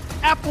app,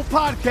 Apple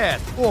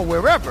Podcasts, or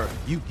wherever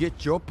you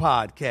get your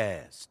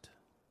podcast.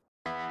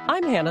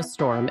 I'm Hannah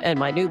Storm, and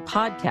my new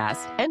podcast,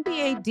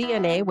 NBA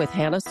DNA with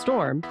Hannah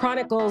Storm,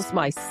 chronicles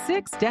my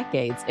 6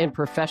 decades in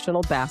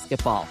professional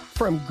basketball.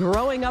 From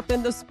growing up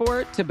in the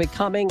sport to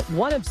becoming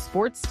one of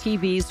sports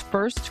TV's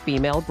first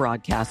female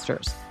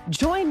broadcasters.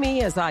 Join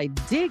me as I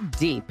dig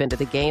deep into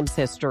the game's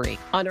history,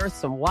 unearth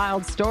some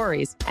wild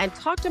stories, and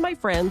talk to my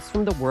friends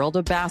from the world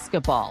of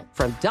basketball,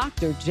 from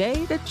Dr.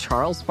 J to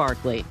Charles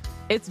Barkley.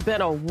 It's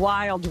been a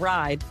wild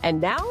ride, and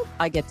now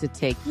I get to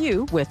take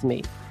you with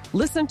me.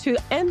 Listen to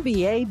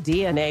NBA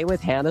DNA with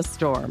Hannah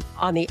Storm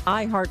on the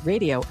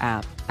iHeartRadio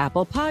app,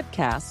 Apple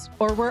Podcasts,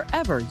 or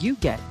wherever you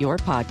get your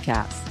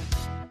podcasts.